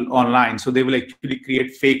troll online. So they will actually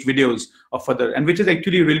create fake videos of other, and which is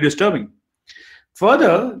actually really disturbing.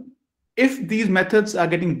 Further, if these methods are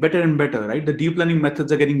getting better and better, right, the deep learning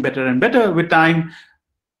methods are getting better and better with time,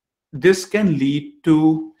 this can lead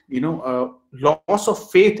to loss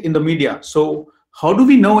of faith in the media. So how do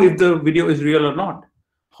we know if the video is real or not?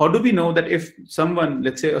 How do we know that if someone,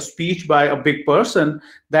 let's say a speech by a big person,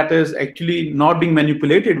 that is actually not being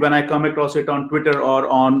manipulated when I come across it on Twitter or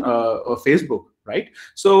on Facebook, right?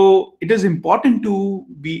 So it is important to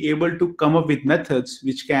be able to come up with methods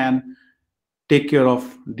which can take care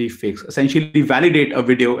of deepfakes, essentially validate a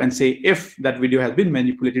video and say if that video has been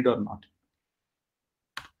manipulated or not.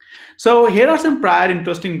 So here are some prior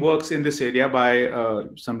interesting works in this area by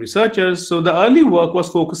some researchers. So the early work was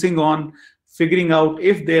focusing on figuring out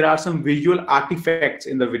if there are some visual artifacts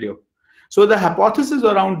in the video. So the hypothesis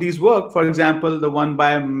around these work, for example, the one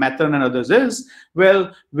by Mathern and others is,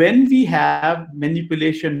 well, when we have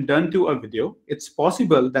manipulation done to a video, it's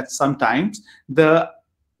possible that sometimes the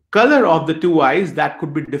color of the two eyes, that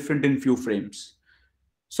could be different in few frames.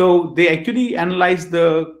 So they actually analyzed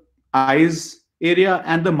the eyes area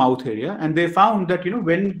and the mouth area, and they found that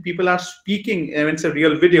when people are speaking, when it's a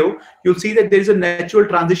real video, you'll see that there is a natural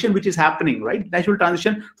transition which is happening, right? Natural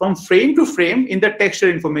transition from frame to frame in the texture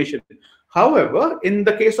information. However, in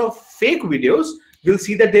the case of fake videos, you'll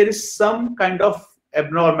see that there is some kind of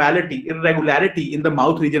abnormality, irregularity in the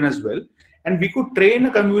mouth region as well. And we could train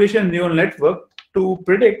a convolutional neural network to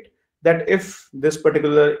predict that if this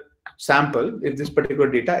particular sample, if this particular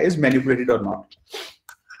data is manipulated or not.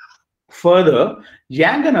 Further,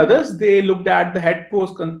 Yang and others, they looked at the head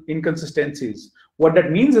pose inconsistencies. What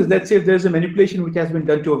that means is, let's say if there's a manipulation which has been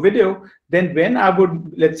done to a video, then when I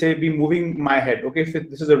would, let's say, be moving my head, okay, if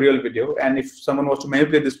this is a real video, and if someone was to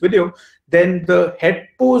manipulate this video, then the head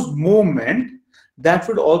pose movement, that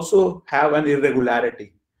would also have an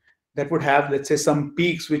irregularity. That would have, let's say, some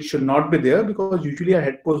peaks which should not be there, because usually a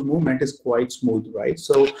head pose movement is quite smooth, right?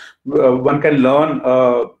 So one can learn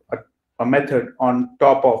a method on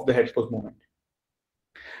top of the head pose movement.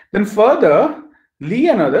 Then further, Lee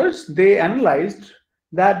and others, they analyzed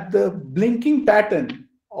that the blinking pattern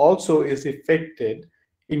also is affected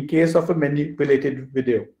in case of a manipulated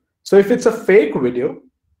video. So if it's a fake video,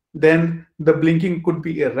 then the blinking could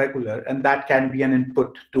be irregular, and that can be an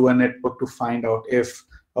input to a network to find out if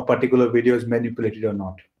a particular video is manipulated or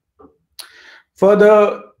not.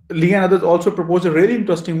 Further, Lee and others also proposed a really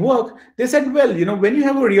interesting work. They said, well, when you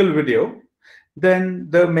have a real video, then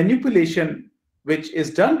the manipulation which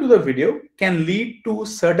is done to the video can lead to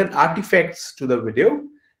certain artifacts to the video,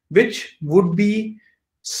 which would be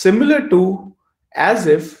similar to as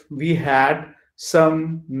if we had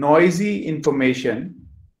some noisy information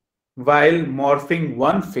while morphing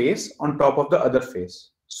one face on top of the other face.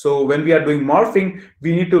 So when we are doing morphing,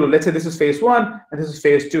 we need to, let's say this is phase 1 and this is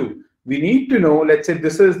phase 2. We need to know, let's say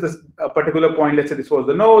this is a particular point, let's say this was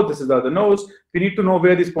the nose, this is the other nose. We need to know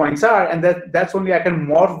where these points are, and that's only I can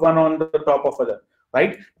morph one on the top of other,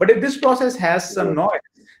 right? But if this process has some noise,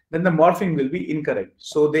 then the morphing will be incorrect.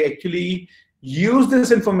 So they actually use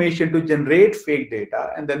this information to generate fake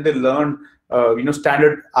data, and then they learn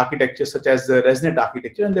standard architecture such as the resonant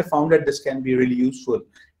architecture, and they found that this can be really useful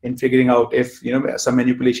in figuring out if some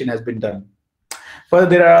manipulation has been done. Further,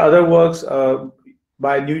 there are other works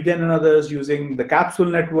by Nugent and others using the capsule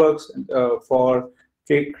networks for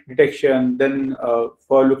fake detection. Then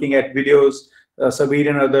for looking at videos, Sabir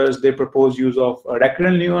and others, they propose use of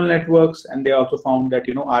recurrent neural networks, and they also found that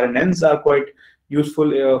RNNs are quite useful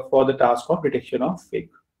for the task of detection of fake.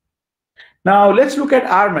 Now let's look at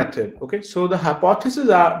our method. Okay, so the hypothesis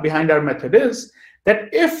behind our method is that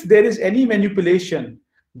if there is any manipulation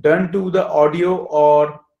done to the audio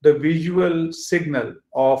or the visual signal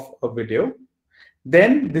of a video,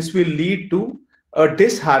 then this will lead to a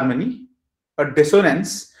disharmony, a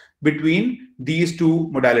dissonance between these two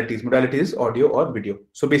modalities. Modality is audio or video.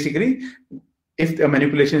 So basically, if a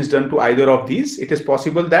manipulation is done to either of these, it is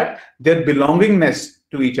possible that their belongingness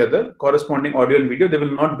to each other, corresponding audio and video, they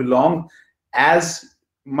will not belong as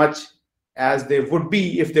much as they would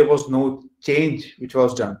be if there was no change which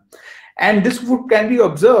was done. And this can be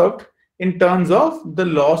observed in terms of the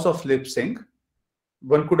loss of lip sync.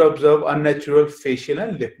 One could observe unnatural facial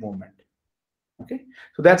and lip movement. Okay,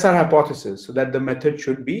 so that's our hypothesis, so that the method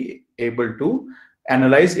should be able to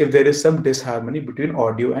analyze if there is some disharmony between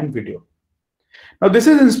audio and video. Now, this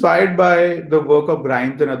is inspired by the work of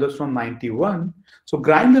Grimes and others from '91. So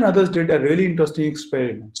Grimes and others did a really interesting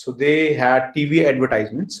experiment. So they had TV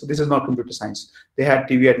advertisements. So this is not computer science. They had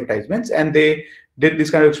TV advertisements, and they did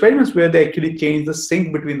these kind of experiments where they actually changed the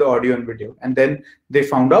sync between the audio and video, and then they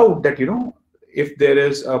found out that if there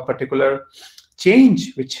is a particular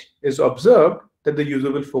change which is observed, that the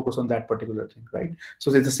user will focus on that particular thing, right?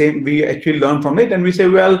 So it's the same. We actually learn from it, and we say,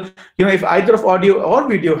 well, if either of audio or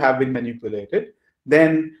video have been manipulated,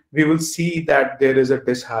 then we will see that there is a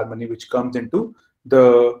disharmony which comes into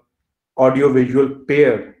the audio-visual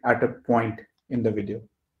pair at a point in the video.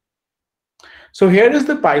 So here is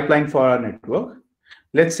the pipeline for our network.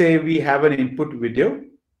 Let's say we have an input video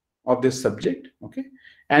of this subject, okay?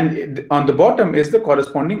 And on the bottom is the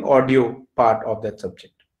corresponding audio part of that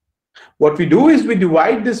subject. What we do is we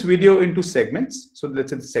divide this video into segments. So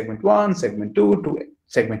let's say segment 1, segment 2 to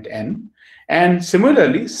segment N. And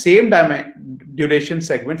similarly, same duration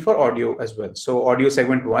segment for audio as well. So audio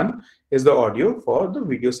segment 1 is the audio for the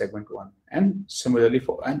video segment 1, and similarly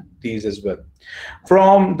for these as well.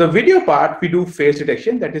 From the video part, we do face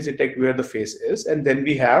detection, that is detect where the face is, and then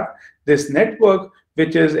we have this network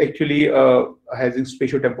which is actually having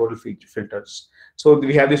spatiotemporal filters. So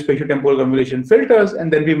we have the spatiotemporal convolution filters,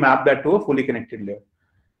 and then we map that to a fully connected layer.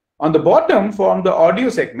 On the bottom, from the audio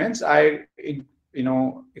segments, I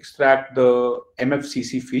extract the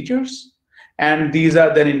MFCC features, and these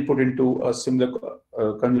are then input into a similar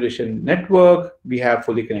convolution network. We have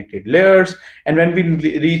fully connected layers, and when we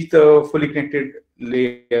reach the fully connected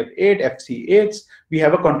layer 8, FC8s, we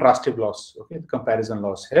have a contrastive loss, okay, the comparison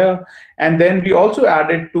loss here. And then we also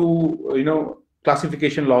added two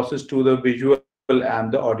classification losses to the visual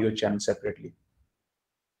and the audio channel separately.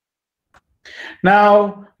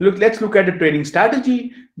 Now, let's look at the training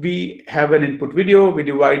strategy. We have an input video. We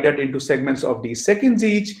divide that into segments of these seconds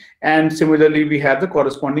each. And similarly, we have the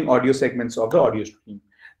corresponding audio segments of the audio stream.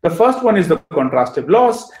 The first one is the contrastive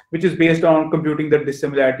loss, which is based on computing the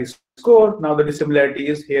dissimilarity score. Now, the dissimilarity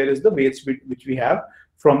is here is the weights which we have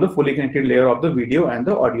from the fully connected layer of the video and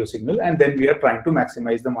the audio signal. And then we are trying to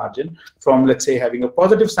maximize the margin from, let's say, having a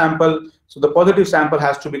positive sample. So the positive sample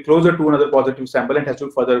has to be closer to another positive sample and has to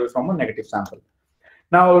be further away from a negative sample.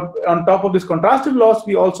 Now, on top of this contrastive loss,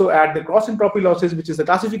 we also add the cross entropy losses, which is the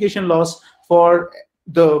classification loss for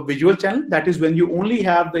the visual channel. That is when you only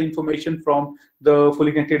have the information from the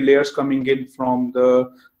fully connected layers coming in from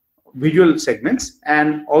the visual segments.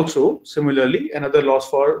 And also, similarly, another loss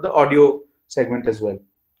for the audio segment as well.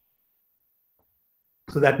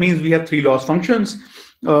 So that means we have 3 loss functions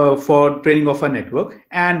for training of a network.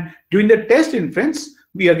 And during the test inference,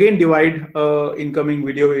 we again divide incoming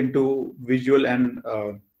video into visual and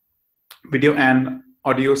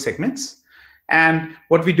audio segments. And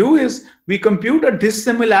what we do is we compute a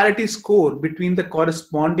dissimilarity score between the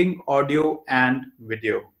corresponding audio and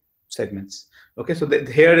video segments. Okay, so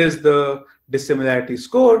here is the dissimilarity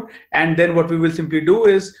score. And then what we will simply do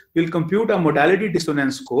is we'll compute a modality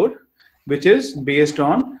dissonance score, which is based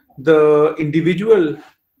on the individual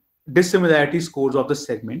dissimilarity scores of the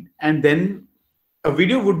segment. And then a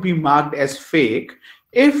video would be marked as fake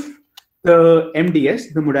if the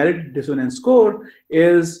MDS, the modality dissonance score,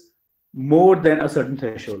 is more than a certain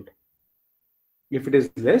threshold. If it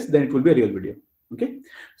is less, then it will be a real video. Okay,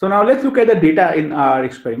 so now let's look at the data in our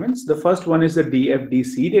experiments. The first one is the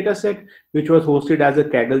DFDC dataset, which was hosted as a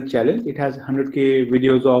Kaggle challenge. It has 100K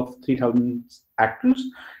videos of 3,000 actors.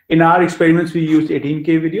 In our experiments, we used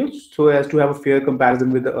 18K videos so as to have a fair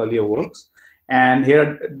comparison with the earlier works. And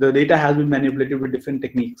here the data has been manipulated with different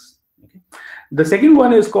techniques. Okay. The second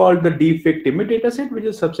one is called the Deepfake timid dataset, which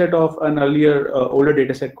is a subset of an earlier older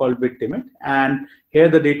dataset called bit timid. And here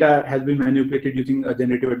the data has been manipulated using a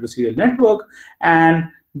generative adversarial network. And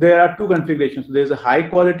there are 2 configurations. So there's a high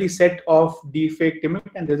quality set of deepfake timid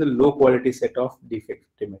and there's a low quality set of deepfake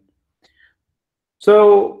timid.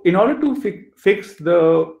 So in order to fix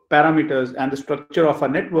the parameters and the structure of our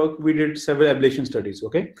network, we did several ablation studies.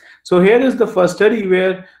 Okay, so here is the first study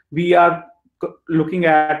where we are looking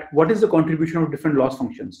at what is the contribution of different loss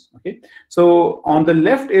functions. Okay, so on the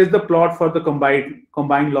left is the plot for the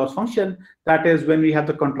combined loss function. That is when we have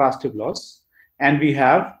the contrastive loss and we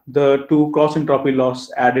have the 2 cross entropy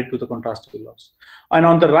loss added to the contrastive loss. And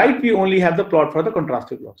on the right, we only have the plot for the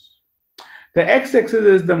contrastive loss. The x-axis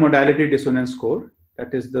is the modality dissonance score.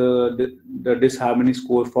 That is the disharmony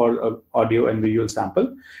score for audio and visual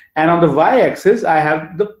sample. And on the y-axis, I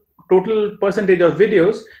have the total percentage of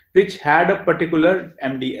videos which had a particular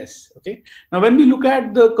MDS. Okay. Now, when we look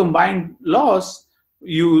at the combined loss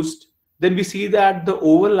used, then we see that the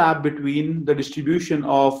overlap between the distribution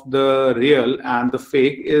of the real and the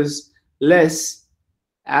fake is less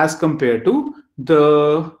as compared to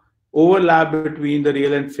the overlap between the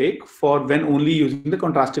real and fake for when only using the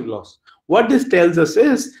contrastive loss. what this tells us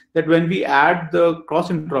is that when we add the cross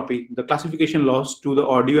entropy, the classification loss to the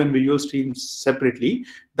audio and visual streams separately,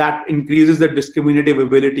 that increases the discriminative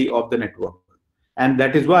ability of the network. And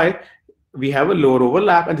that is why we have a lower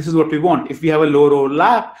overlap, and this is what we want. If we have a lower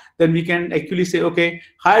overlap, then we can actually say, okay,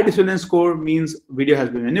 higher dissonance score means video has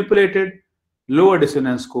been manipulated, lower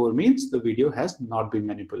dissonance score means the video has not been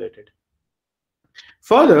manipulated.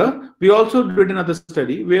 Further, we also did another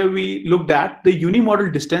study where we looked at the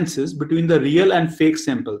unimodal distances between the real and fake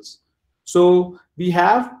samples. So we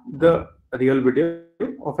have the real video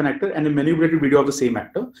of an actor and a manipulated video of the same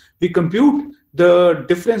actor. We compute the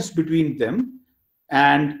difference between them,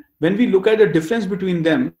 and when we look at the difference between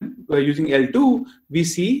them using L2, we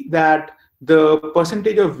see that the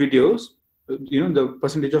percentage of videos, the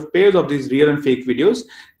percentage of pairs of these real and fake videos,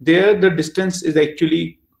 there the distance is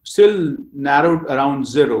actually still narrowed around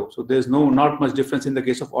 0. So there's not much difference in the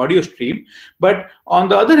case of audio stream. But on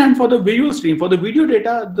the other hand, for the visual stream, for the video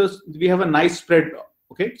data, we have a nice spread.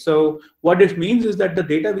 Okay, so what this means is that the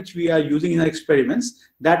data which we are using in our experiments,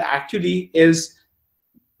 that actually is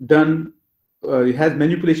done, it has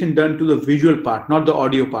manipulation done to the visual part, not the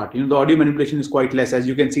audio part. The audio manipulation is quite less. As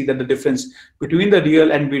you can see that the difference between the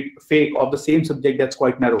real and fake of the same subject, that's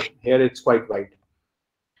quite narrow. Here it's quite wide.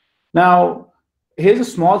 Now, here's a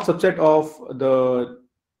small subset of the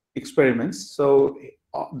experiments. So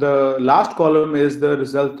the last column is the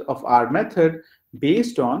result of our method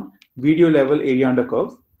based on video level area under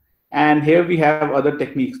curve. And here we have other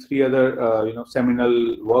techniques, 3 other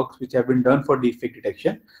seminal works which have been done for deepfake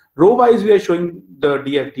detection. Row-wise, we are showing the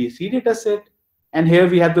DFDC dataset, and here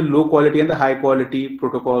we have the low quality and the high quality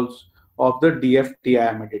protocols of the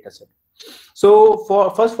DFTIM dataset. So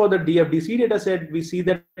first for the DFDC dataset, we see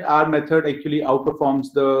that our method actually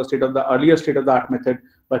outperforms the earlier state-of-the-art method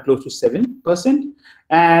by close to 7%.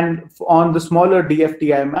 And on the smaller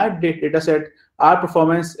DFTIM dataset, our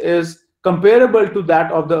performance is comparable to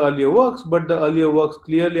that of the earlier works, but the earlier works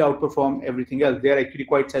clearly outperform everything else. They are actually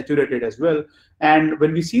quite saturated as well. And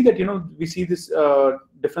when we see that, we see this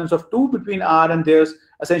difference of 2 between R and theirs,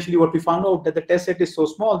 essentially what we found out that the test set is so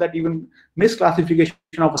small that even misclassification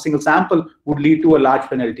of a single sample would lead to a large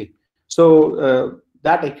penalty. So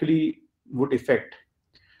that actually would affect.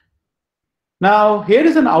 Now, here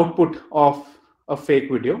is an output of a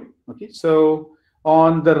fake video. Okay, so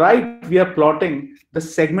on the right, we are plotting the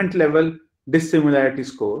segment level dissimilarity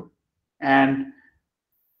score, and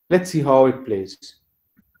let's see how it plays.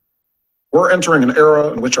 We're entering an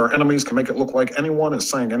era in which our enemies can make it look like anyone is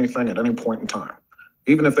saying anything at any point in time,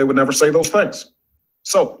 even if they would never say those things.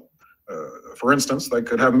 So, for instance, they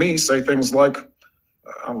could have me say things like,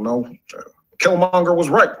 I don't know, Killmonger was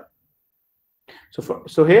right.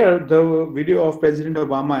 So here, the video of President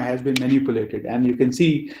Obama has been manipulated, and you can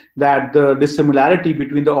see that the dissimilarity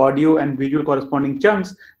between the audio and visual corresponding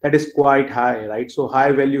chunks, that is quite high, right? So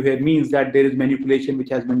high value here means that there is manipulation which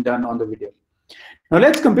has been done on the video. Now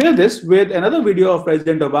let's compare this with another video of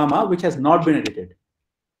President Obama which has not been edited.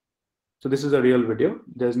 So this is a real video.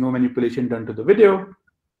 There's no manipulation done to the video.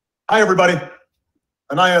 Hi, everybody.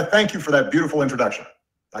 Anaya, thank you for that beautiful introduction.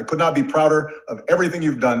 I could not be prouder of everything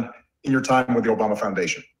you've done in your time with the Obama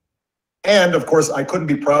Foundation. And of course, I couldn't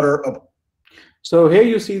be prouder of. So here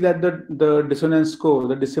you see that the dissonance score,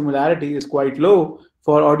 the dissimilarity is quite low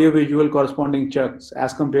for audio-visual corresponding chunks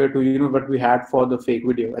as compared to what we had for the fake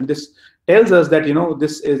video. And this tells us that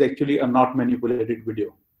this is actually a not manipulated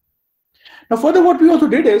video. Now further, what we also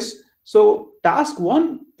did is, so task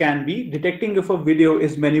 1 can be detecting if a video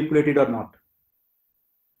is manipulated or not.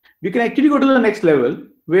 We can actually go to the next level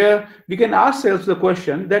where we can ask ourselves the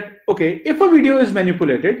question that, okay, if a video is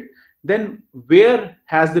manipulated, then where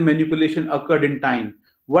has the manipulation occurred in time?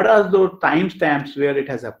 What are those timestamps where it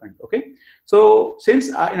has happened? Okay, so since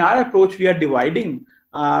in our approach we are dividing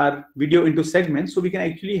our video into segments, so we can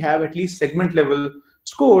actually have at least segment level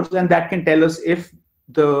scores, and that can tell us if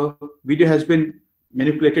the video has been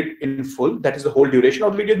manipulated in full, that is the whole duration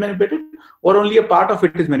of the video is manipulated, or only a part of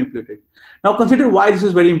it is manipulated. Now consider why this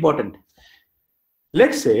is very important.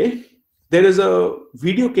 Let's say there is a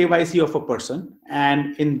video KYC of a person,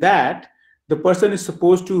 and in that the person is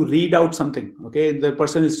supposed to read out something. Okay, the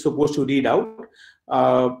person is supposed to read out.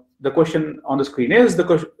 The question on the screen is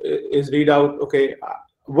read out. Okay,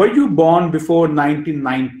 were you born before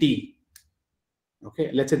 1990?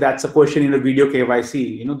 Okay, let's say that's a question in a video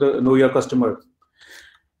KYC. The know your customer.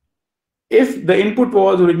 If the input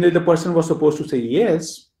was originally the person was supposed to say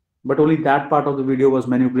yes, but only that part of the video was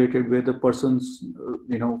manipulated where the person's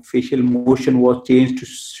facial motion was changed to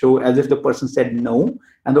show as if the person said no,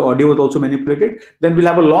 and the audio was also manipulated. Then we'll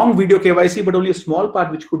have a long video KYC, but only a small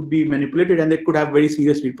part which could be manipulated, and it could have very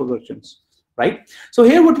serious repercussions. Right. So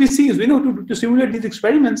here what we see is, to simulate these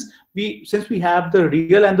experiments, since we have the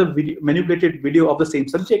real and the manipulated video of the same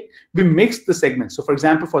subject, we mix the segments. So for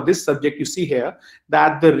example, for this subject, you see here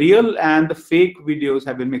that the real and the fake videos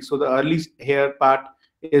have been mixed. So the early hair part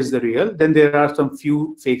is the real, then there are some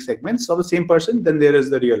few fake segments of the same person, then there is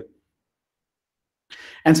the real.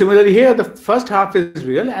 And similarly here, the first half is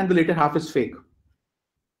real and the later half is fake.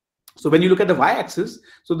 So when you look at the y-axis,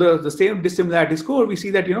 so the same dissimilarity score, we see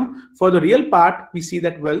that, for the real part, we see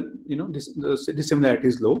that, well, the dissimilarity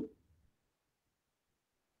is low.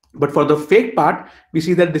 But for the fake part, we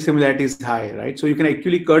see that dissimilarity is high, right? So you can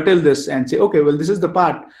actually curtail this and say, okay, well, this is the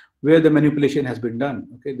part where the manipulation has been done,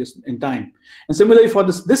 okay, this in time. And similarly for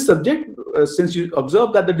this subject, since you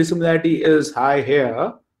observe that the dissimilarity is high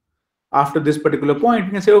here, after this particular point,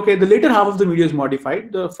 you can say, okay, the later half of the video is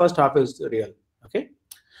modified, the first half is real, okay?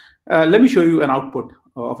 Let me show you an output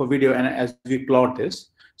of a video, and as we plot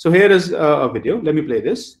this. So here is a video. Let me play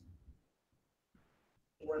this.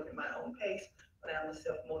 Work at my own pace, but I'm a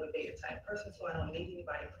self-motivated type person, so I don't need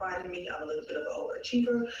anybody priding me. I'm a little bit of an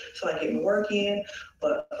overachiever, so I get my work in.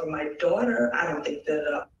 But for my daughter, I don't think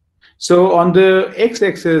that. So on the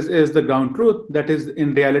x-axis is the ground truth. That is,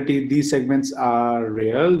 in reality, these segments are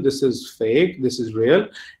real. This is fake. This is real.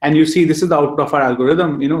 And you see, this is the output of our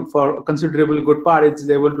algorithm. For a considerable good part, it's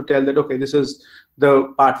able to tell that, okay, this is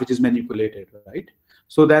the part which is manipulated, right?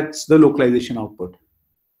 So that's the localization output.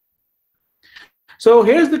 So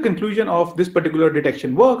here's the conclusion of this particular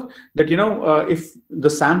detection work, that if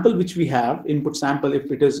the sample which we have, input sample,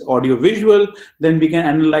 if it is audio visual, then we can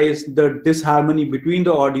analyze the disharmony between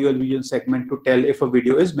the audio and visual segment to tell if a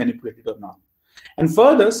video is manipulated or not. And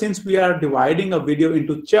further, since we are dividing a video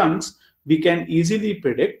into chunks, we can easily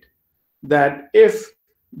predict that if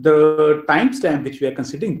the timestamp which we are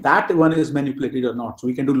considering, that one is manipulated or not. So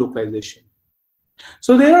we can do localization.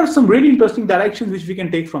 So there are some really interesting directions which we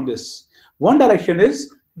can take from this. One direction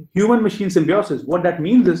is human-machine symbiosis. What that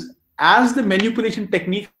means is, as the manipulation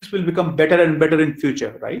techniques will become better and better in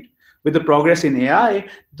future, right? With the progress in AI,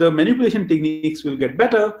 the manipulation techniques will get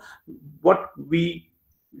better. What we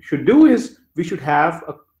should do is, we should have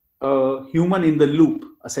a human in the loop,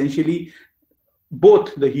 essentially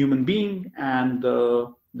both the human being and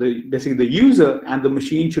basically the user and the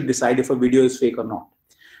machine should decide if a video is fake or not.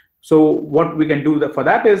 So what we can do for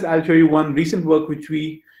that is, I'll show you one recent work which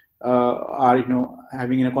we are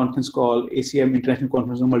having in a conference called ACM, International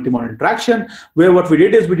Conference on Multimodal Interaction, where what we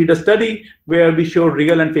did is we did a study where we showed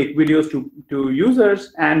real and fake videos to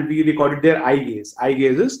users, and we recorded their eye gaze. Eye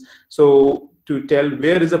gazes, so to tell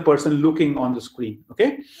where is a person looking on the screen,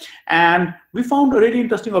 okay? And we found a really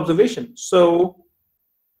interesting observation. So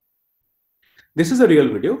this is a real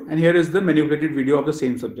video, and here is the manipulated video of the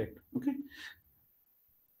same subject, okay?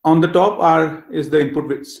 On the top is the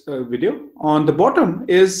input video. On the bottom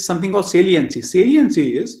is something called saliency.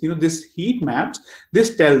 Saliency is, this heat maps.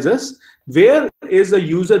 This tells us where is a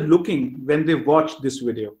user looking when they watch this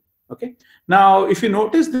video. Okay. Now, if you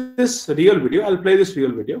notice this real video, I'll play this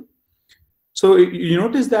real video. So you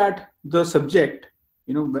notice that the subject,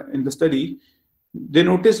 in the study, they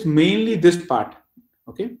noticed mainly this part.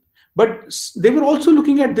 Okay. But they were also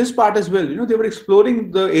looking at this part as well. They were exploring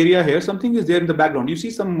the area here. Something is there in the background. You see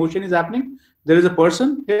some motion is happening. There is a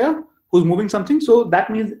person here who's moving something. So that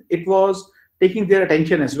means it was taking their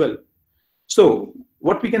attention as well. So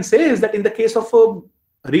what we can say is that in the case of a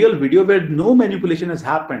real video where no manipulation has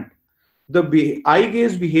happened, the eye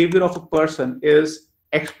gaze behavior of a person is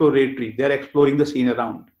exploratory. They're exploring the scene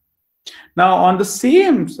around. Now, on the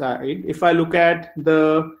same side, if I look at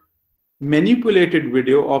the manipulated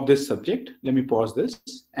video of this subject, let me pause this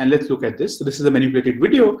and let's look at this. So this is a manipulated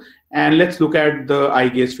video, and let's look at the eye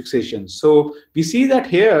gaze fixation. So we see that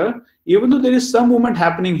here, even though there is some movement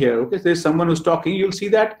happening here, okay, there's someone who's talking, you'll see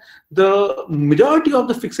that the majority of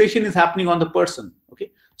the fixation is happening on the person.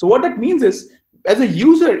 Okay, so what that means is, as a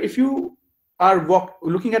user, if you are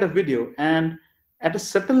looking at a video and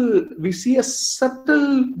we see a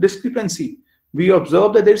subtle discrepancy, we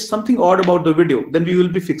observe that there's something odd about the video, then we will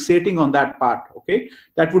be fixating on that part, okay?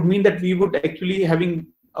 That would mean that we would actually having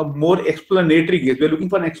a more explanatory gaze. We're looking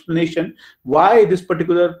for an explanation why this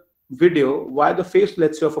particular video, why the face,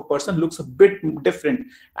 let's say, of a person looks a bit different,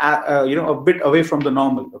 a bit away from the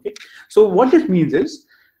normal, okay? So what this means is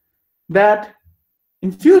that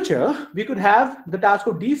In future, we could have the task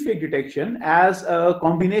of deepfake detection as a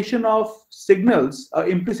combination of signals,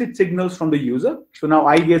 implicit signals from the user. So now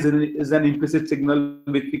eye gaze is an implicit signal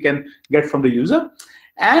which we can get from the user,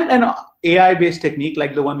 and an AI-based technique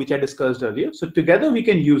like the one which I discussed earlier. So together we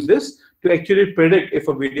can use this to actually predict if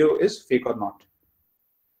a video is fake or not.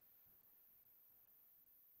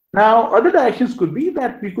 Now, other directions could be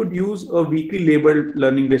that we could use a weakly labeled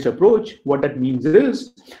learning-based approach. What that means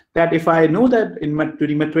is that if I know that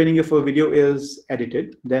during my training, if a video is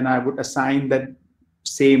edited, then I would assign that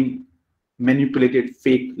same manipulated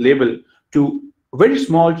fake label to very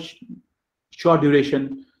small, short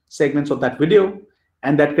duration segments of that video,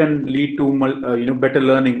 and that can lead to better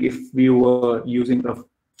learning if we were using a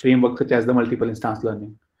framework such as the multiple instance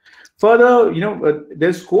learning. Further,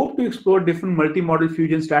 there's scope to explore different multi-model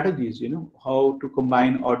fusion strategies, how to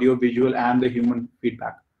combine audio, visual, and the human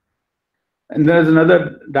feedback. And there's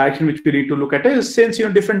another direction which we need to look at is, since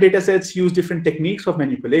different data sets use different techniques of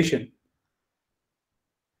manipulation,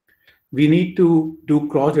 we need to do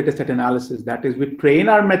cross data set analysis. That is, we train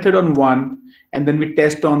our method on one, and then we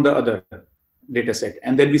test on the other data set.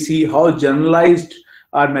 And then we see how generalized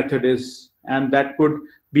our method is, and that could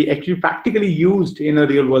be actually practically used in a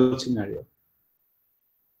real world scenario.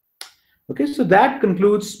 Okay, so that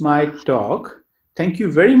concludes my talk. Thank you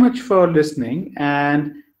very much for listening.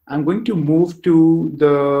 And I'm going to move to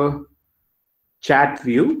the chat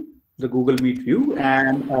view, the Google Meet view,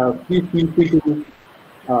 and please feel free to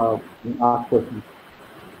ask questions.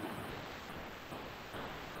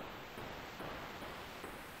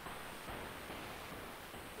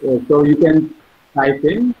 So you can type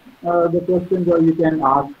in the questions, or you can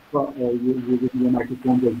ask using your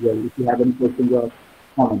microphone as well if you have any questions or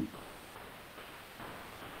comments.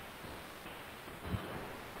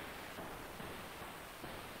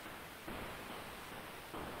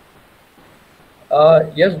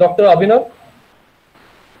 Yes, Dr. Abhinav?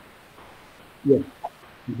 Yes.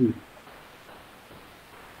 Mm-hmm.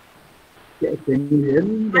 Yeah, can you hear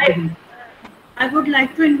me? I would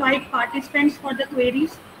like to invite participants for the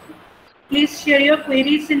queries. Please share your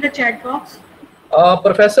queries in the chat box.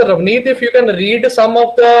 Professor Ravneet, if you can read some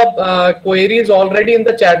of the queries already in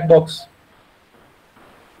the chat box.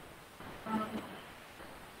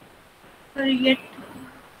 Yet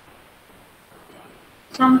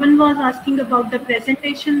someone was asking about the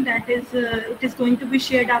presentation that is it is going to be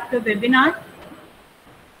shared after webinar.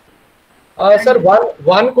 Sir,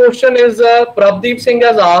 one question is Prabdeep Singh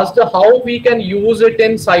has asked how we can use it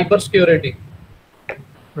in cybersecurity.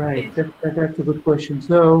 Right, that's a good question.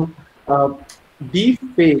 So,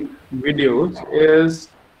 deepfake videos is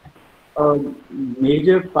a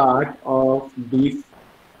major part of deep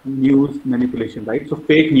news manipulation, right? So,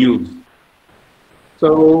 fake news.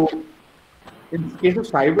 So, in the case of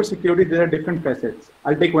cybersecurity, there are different facets.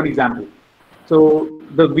 I'll take one example. So,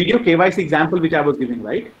 the video KYC example which I was giving,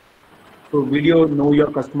 right? So, video know your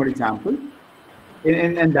customer example.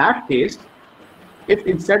 In that case, if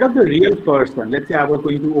instead of the real person, let's say I was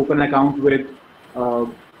going to open an account with, a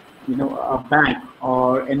bank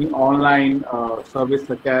or any online service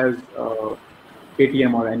such as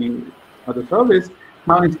Paytm or any other service,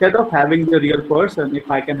 now instead of having the real person, if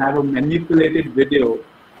I can have a manipulated video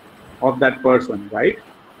of that person, right,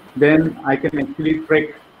 then I can actually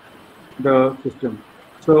trick the system.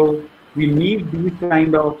 So we need these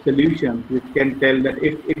kind of solutions which can tell that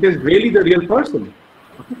if it is really the real person.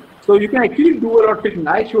 Okay? So you can actually do a lot of tricking.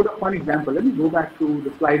 I showed a fun example. Let me go back to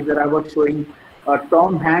the slide that I was showing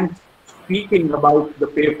Tom Hanks speaking about the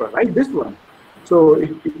paper, right? This one. So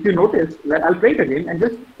if you notice, I'll play it again and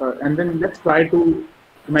just and then let's try to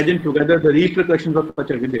imagine together the repercussions of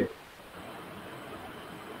such a video.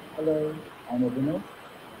 Hello, I'm Abhinav.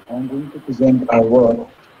 I'm going to present our work,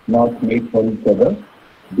 Not Made for Each Other,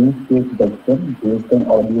 Deepfake detection based on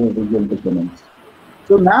audio-visual dissonance.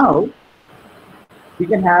 So now we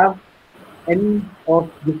can have any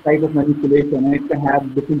of this type of manipulation, and it can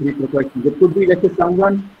have different repercussions. It could be, let's say,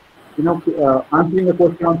 someone, answering a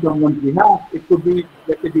question on someone's behalf. It could be,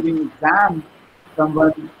 let's say, during exam,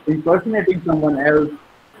 someone impersonating someone else,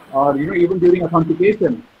 or even during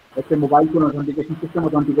authentication, let's say mobile phone authentication, system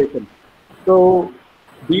authentication. So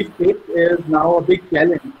deepfake is now a big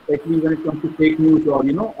challenge, especially when it comes to fake news or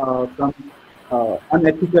some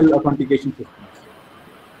unethical authentication systems.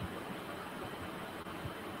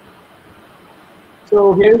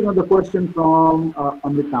 So here is another question from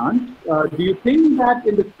Amritant. Do you think that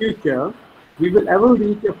in the future we will ever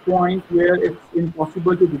reach a point where it's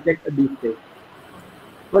impossible to detect a deepfake?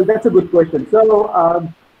 Well, that's a good question. So,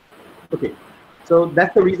 okay. So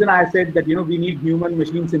that's the reason I said that we need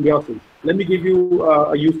human-machine symbiosis. Let me give you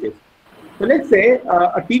a use case. So let's say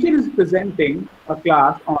a teacher is presenting a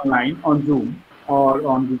class online on Zoom or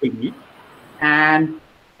on Google Meet, and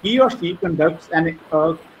he or she conducts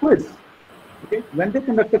a quiz. Okay, when they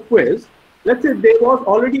conduct a quiz, let's say there was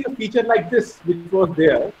already a feature like this which was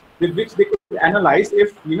there, with which they could analyze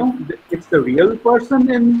if it's the real person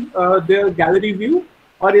in their gallery view,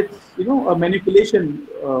 or it's a manipulation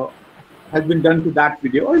has been done to that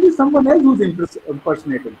video, or it is someone else who's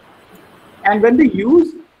impersonating. And when they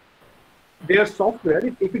use their software,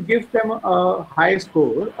 if it gives them a high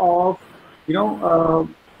score of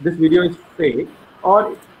this video is fake,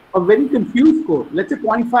 or a very confused score, let's say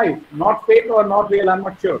 0.5, not fake or not real, I'm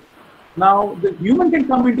not sure. Now the human can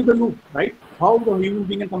come into the loop, right? How the human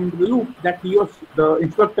being can come into the loop, that he or the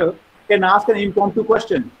instructor can ask an impromptu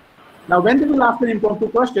question. Now when they will ask an impromptu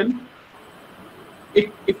question, if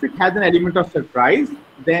it has an element of surprise,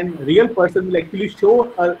 then real person will actually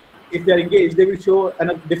show, if they are engaged, they will show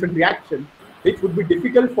a different reaction, which would be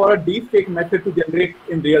difficult for a deepfake method to generate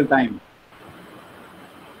in real time.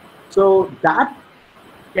 So that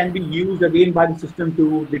can be used again by the system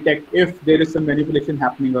to detect if there is some manipulation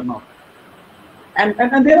happening or not.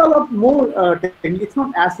 And there are a lot more techniques. It's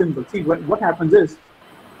not as simple. See, what happens is,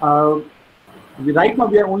 right now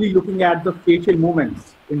we are only looking at the facial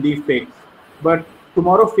movements in deepfakes, but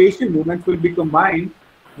tomorrow facial movements will be combined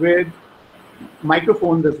with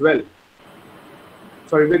microphones as well.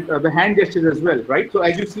 Sorry, with the hand gestures as well, right? So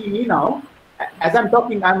as you see me now, as I'm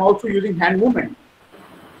talking, I'm also using hand movement.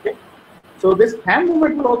 Okay? So this hand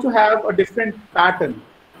movement will also have a different pattern.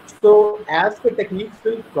 So as the techniques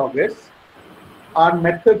will progress, our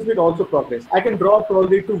methods will also progress. I can draw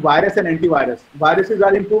probably to virus and antivirus. Viruses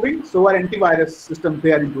are improving, so are antivirus systems,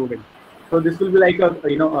 they are improving. So this will be like a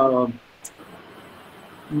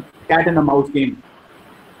cat and a mouse game.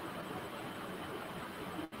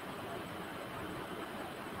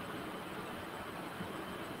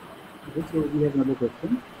 So we have another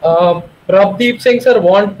question. Prabdeep Singh sir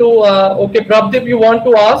want to, okay, Prabdeep, you want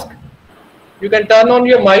to ask? You can turn on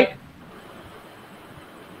your mic.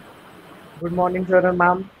 Good morning, sir and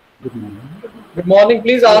ma'am. Good morning. Good morning.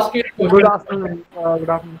 Please ask your question. Good afternoon. Good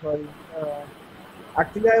afternoon. Sorry.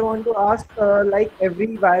 Actually, I want to ask, like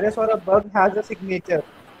every virus or a bug has a signature,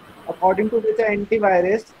 according to which an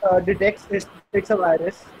antivirus detects it's a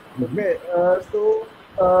virus. Okay. So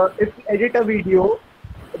if we edit a video,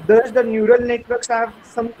 does the neural networks have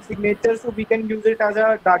some signature so we can use it as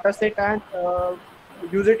a data set and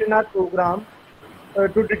use it in our program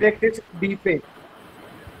to detect its deepfake?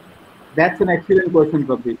 That's an excellent question,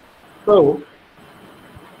 Prabdeep. So,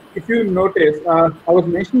 if you notice, I was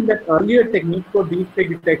mentioning that earlier techniques for deepfake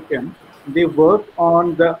detection, they work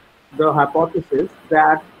on the hypothesis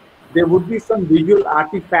that there would be some visual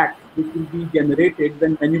artifacts which will be generated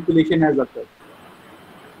when manipulation has occurred.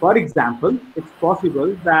 For example, it's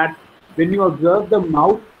possible that when you observe the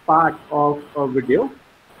mouth part of a video,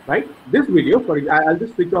 right? This video, for example, I'll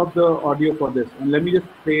just switch off the audio for this, and let me just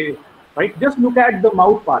say, right? Just look at the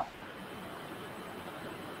mouth part.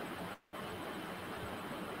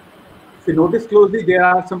 If you notice closely, there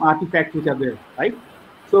are some artifacts which are there, right?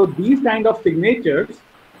 So these kind of signatures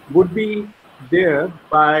would be there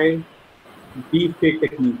by deepfake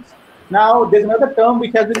techniques. Now, there's another term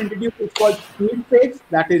which has been introduced. It's called deepfakes.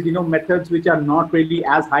 That is, methods which are not really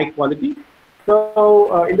as high quality.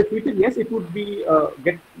 So in the future, yes, it would be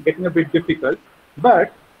getting a bit difficult.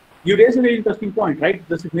 But you raise a very interesting point, right?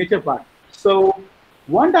 The signature part. So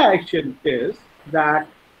one direction is that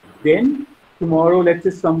then tomorrow, let's say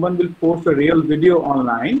someone will post a real video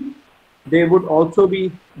online, they would also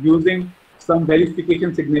be using some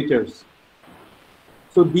verification signatures.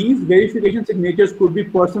 So these verification signatures could be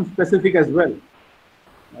person specific as well,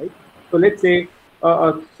 right? So let's say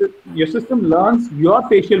your system learns your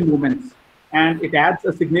facial movements and it adds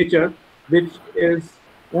a signature which is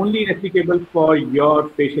only replicable for your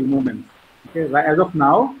facial movements. Okay, as of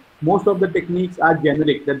now, most of the techniques are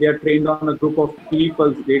generic, that they are trained on a group of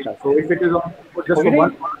people's data. So if it is on just for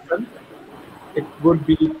one person, it would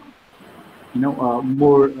be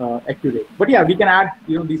more accurate. But yeah, we can add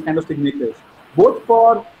these kind of signatures, both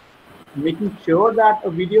for making sure that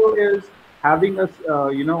a video is having a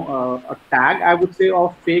a tag, I would say,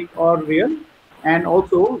 of fake or real, and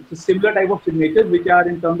also the similar type of signatures which are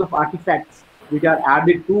in terms of artifacts which are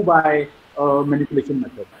added to by manipulation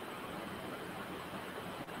method.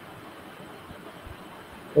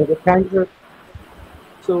 Okay, thank you.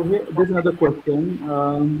 So there's another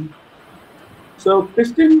question. So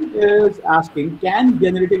Kristen is asking, can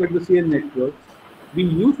generative adversarial networks be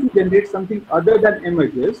used to generate something other than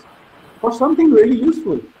images for something really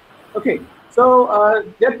useful? Okay, so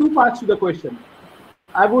there are two parts to the question.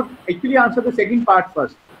 I would actually answer the second part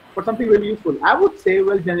first for something really useful. I would say,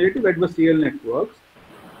 well, generative adversarial networks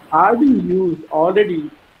are being used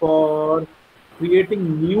already for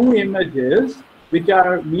creating new images which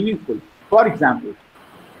are meaningful. For example,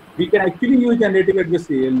 we can actually use generative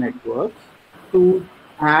adversarial networks to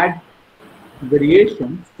add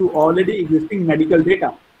variations to already existing medical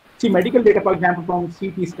data. See, medical data, for example, from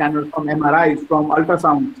CT scanners, from MRIs, from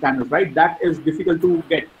ultrasound scanners, right? That is difficult to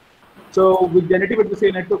get. So with generative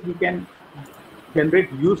adversarial network, we can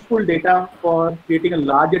generate useful data for creating a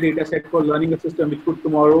larger data set for learning a system which could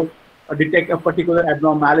tomorrow detect a particular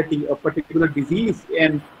abnormality, a particular disease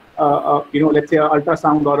in, let's say, an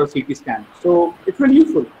ultrasound or a CT scan. So it's really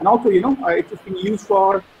useful. And also, it's being used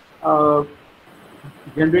for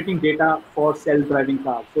generating data for self-driving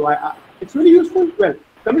cars. So it's really useful. Well,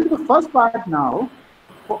 coming to the first part now,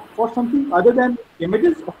 for something other than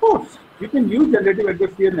images, of course, you can use generative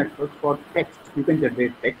adversarial networks for text. You can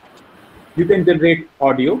generate text. You can generate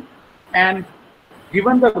audio. And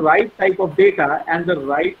given the right type of data and the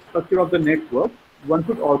right structure of the network, one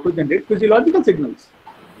could also generate physiological signals.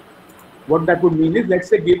 What that would mean is, let's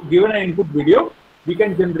say, given an input video, we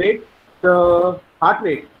can generate the heart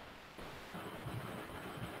rate.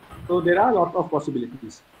 So there are a lot of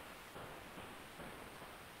possibilities.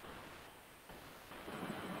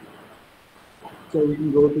 So we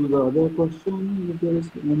can go to the other question, if there is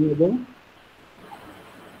any other.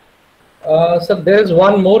 So there's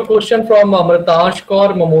one more question from Amritash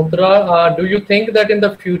Kaur Mamotra. Do you think that in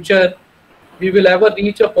the future we will ever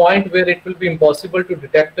reach a point where it will be impossible to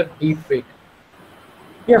detect a deep fake?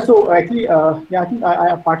 Yeah, so actually, I think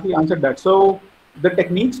I partly answered that. So the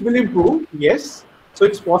techniques will improve, yes. So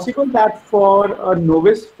it's possible that for a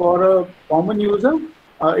novice, for a common user,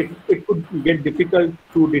 it could get difficult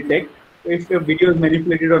to detect if a video is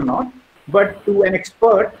manipulated or not. But to an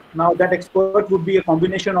expert, now that expert would be a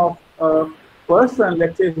combination of a person,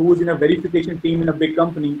 let's say, who is in a verification team in a big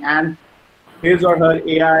company, and his or her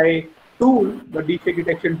AI tool, the deepfake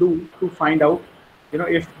detection tool, to find out,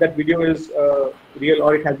 if that video is real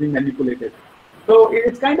or it has been manipulated. So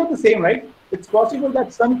it's kind of the same, right? It's possible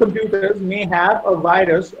that some computers may have a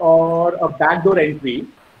virus or a backdoor entry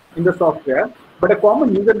in the software, but a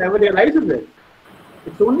common user never realizes it.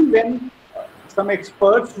 It's only when some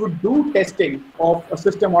experts would do testing of a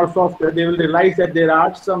system or software, they will realize that there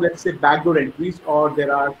are some, let's say, backdoor entries, or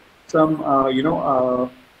there are some,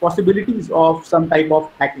 possibilities of some type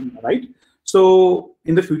of hacking, right? So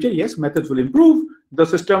in the future, yes, methods will improve. The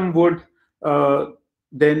system would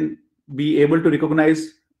then be able to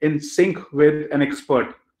recognize in sync with an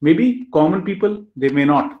expert. Maybe common people, they may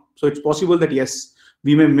not. So it's possible that, yes,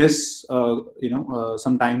 we may miss,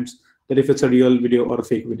 sometimes that if it's a real video or a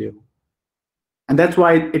fake video. And that's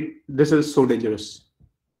why this is so dangerous.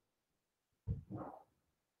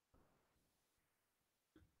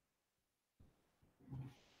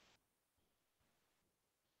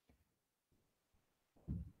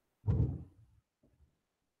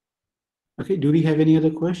 Okay, do we have any other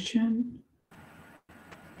question?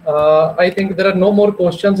 I think there are no more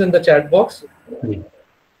questions in the chat box.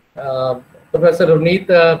 Professor Ravneet,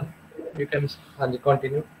 you can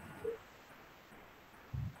continue.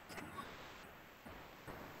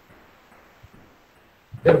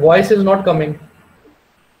 Your voice is not coming.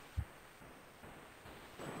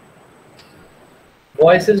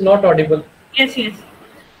 Voice is not audible. Yes, yes.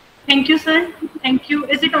 Thank you, sir. Thank you.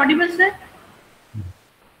 Is it audible, sir?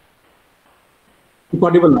 It's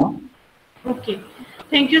audible now. Okay.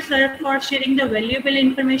 Thank you, sir, for sharing the valuable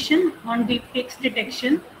information on deepfakes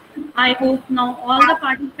detection. I hope now all the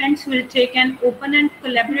participants will take an open and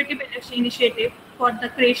collaborative initiative for the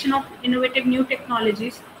creation of innovative new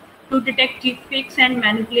technologies to detect deepfakes and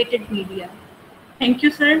manipulated media. Thank you,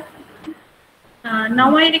 sir.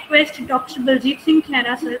 Now I request Dr. Baljit Singh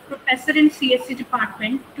Khera, sir, Professor in CSC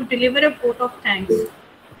Department, to deliver a vote of thanks.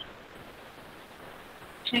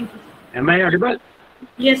 Thank you. Am I audible?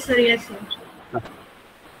 Yes, sir. Yes, sir.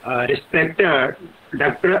 Respected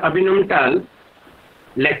Dr. Abhinav Dhall,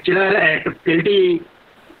 lecturer at Faculty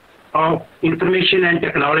of Information and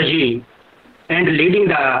Technology and leading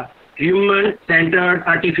the Human-Centered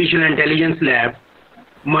Artificial Intelligence Lab,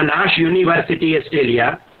 Monash University,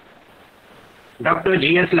 Australia. Dr.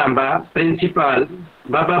 G.S. Lamba, Principal,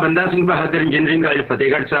 Baba Banda Singh Bahadur Engineering College,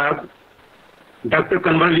 Fatehgarh Sahib. Dr.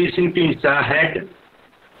 Kanwalveer Singh Tinsa, Head,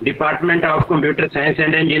 Department of Computer Science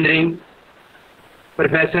and Engineering.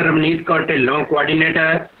 Professor Ramneet Kaur Dhillon,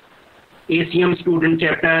 Coordinator, ACM Student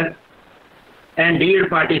Chapter, and dear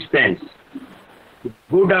participants.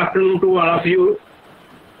 Good afternoon to all of you.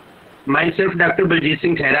 Myself, Dr. Baljit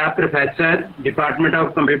Singh Khera, Professor, Department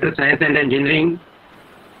of Computer Science and Engineering,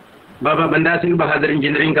 Baba Banda Singh Bahadur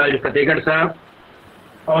Engineering College, Fatehgarh Sahib,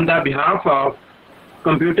 on the behalf of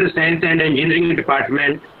Computer Science and Engineering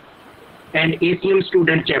Department and ACM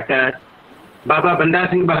Student Chapter, Baba Banda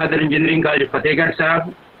Singh Bahadur Engineering College, Fatehgarh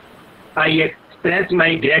Sahib, I express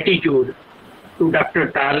my gratitude to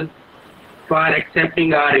Dr. Dhall for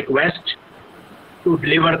accepting our request to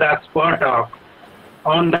deliver the expert talk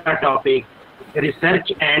on the topic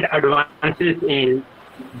Research and Advances in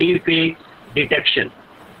Deepfakes Detection.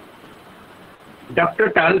 Dr.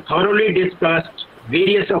 Dhall thoroughly discussed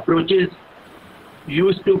various approaches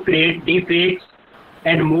used to create deepfakes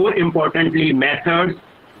and, more importantly, methods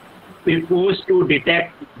proposed to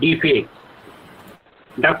detect deepfakes.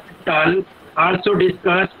 Dr. Dhall also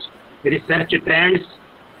discussed research trends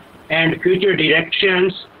and future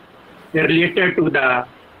directions related to the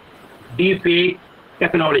deepfake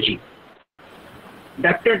technology.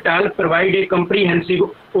 Dr. Dhall provided a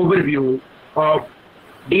comprehensive overview of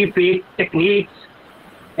deepfake techniques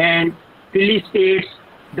and clearly states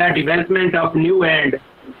the development of new and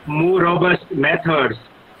more robust methods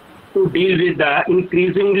to deal with the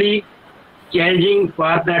increasingly challenging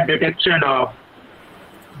for the detection of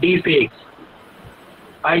deepfakes.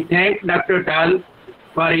 I thank Dr. Dhall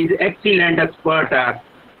for his excellent expert talk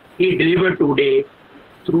he delivered today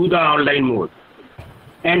through the online mode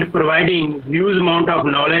and providing huge amount of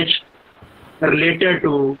knowledge related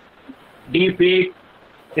to deepfake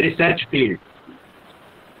research field.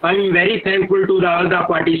 I am very thankful to all the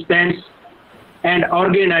participants and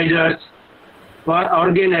organizers for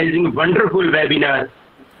organizing wonderful webinar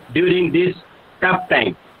during this tough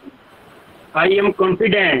time. I am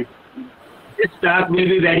confident this talk will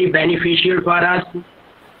be very beneficial for us,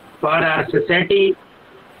 for our society,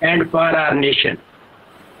 and for our nation.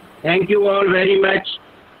 Thank you all very much.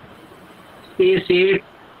 Stay safe.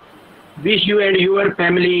 Wish you and your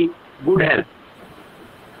family good health.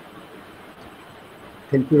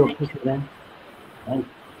 Thank you, Dr. Shiran.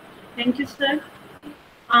 Thank you, sir.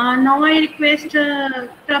 Now I request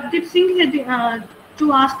Prabdeep Singh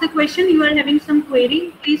to ask the question. You are having some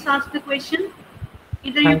query. Please ask the question.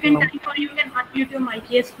 Either you can type or you can unmute your mic.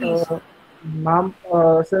 Yes, please. Ma'am,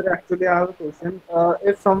 sir, actually I have a question.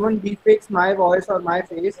 If someone deepfakes my voice or my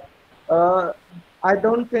face, I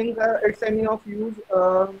don't think it's any of use.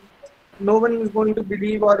 No one is going to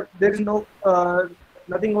believe, or there is no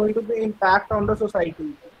nothing going to be impact on the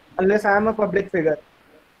society unless I am a public figure.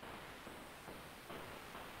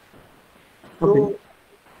 So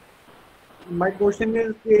my question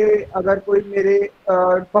is कि अगर कोई मेरे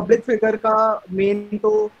public figure का main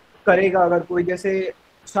तो करेगा, अगर कोई जैसे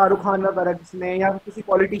शाहरुख खान का करा किसने या किसी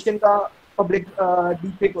पॉलिटिशियन का पब्लिक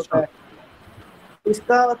डीपफेक होता है,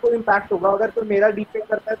 इसका कोई इम्पैक्ट होगा? अगर कोई मेरा डीपफेक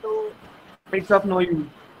करता है तो it's of no use.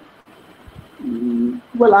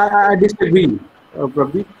 Well, I disagree,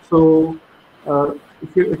 Prabdeep. So,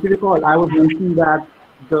 if you recall, I was mentioning that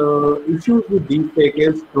the issues with deepfake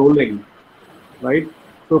is trolling, right?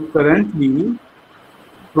 So currently,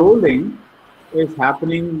 trolling is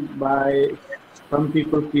happening by some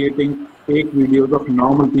people creating fake videos of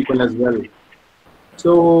normal people as well.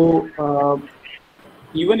 So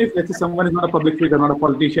even if, let's say, someone is not a public figure, not a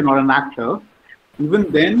politician or an actor,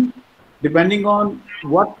 even then, depending on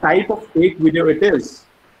what type of fake video it is,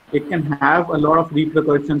 it can have a lot of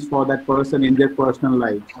repercussions for that person in their personal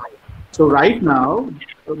lives. So right now,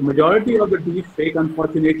 the majority of the deepfake,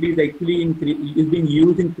 unfortunately, is actually is being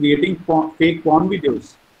used in creating fake porn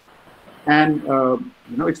videos, and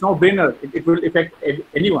it's no brainer. It will affect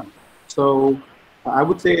anyone. So I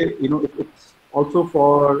would say, it's also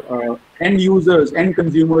for end users, end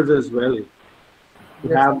consumers as well, to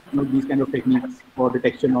have these kind of techniques for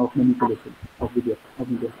detection of manipulation of video.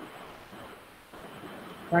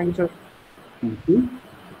 Thank you, sir. Thank you.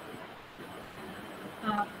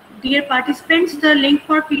 Dear participants, the link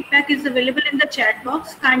for feedback is available in the chat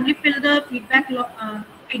box. Kindly fill the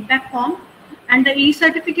feedback form, and the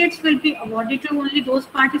e-certificates will be awarded to only those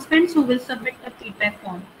participants who will submit the feedback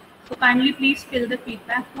form. So kindly please fill the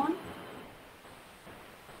feedback form.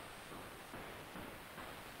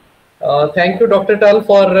 Thank you, Dr. Dhall,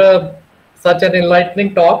 for such an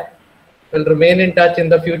enlightening talk. We'll remain in touch in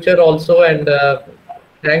the future also, and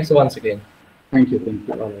thanks once again. Thank you. Thank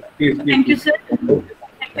you. All right. Please, Thank you, sir.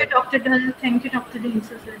 Thank you, Dr. Dhall. Thank you, Dr. Dean,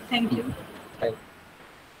 sir. Thank you. Thank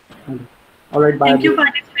you. All right. Bye. Thank you,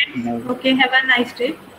 participants. Okay, have a nice day.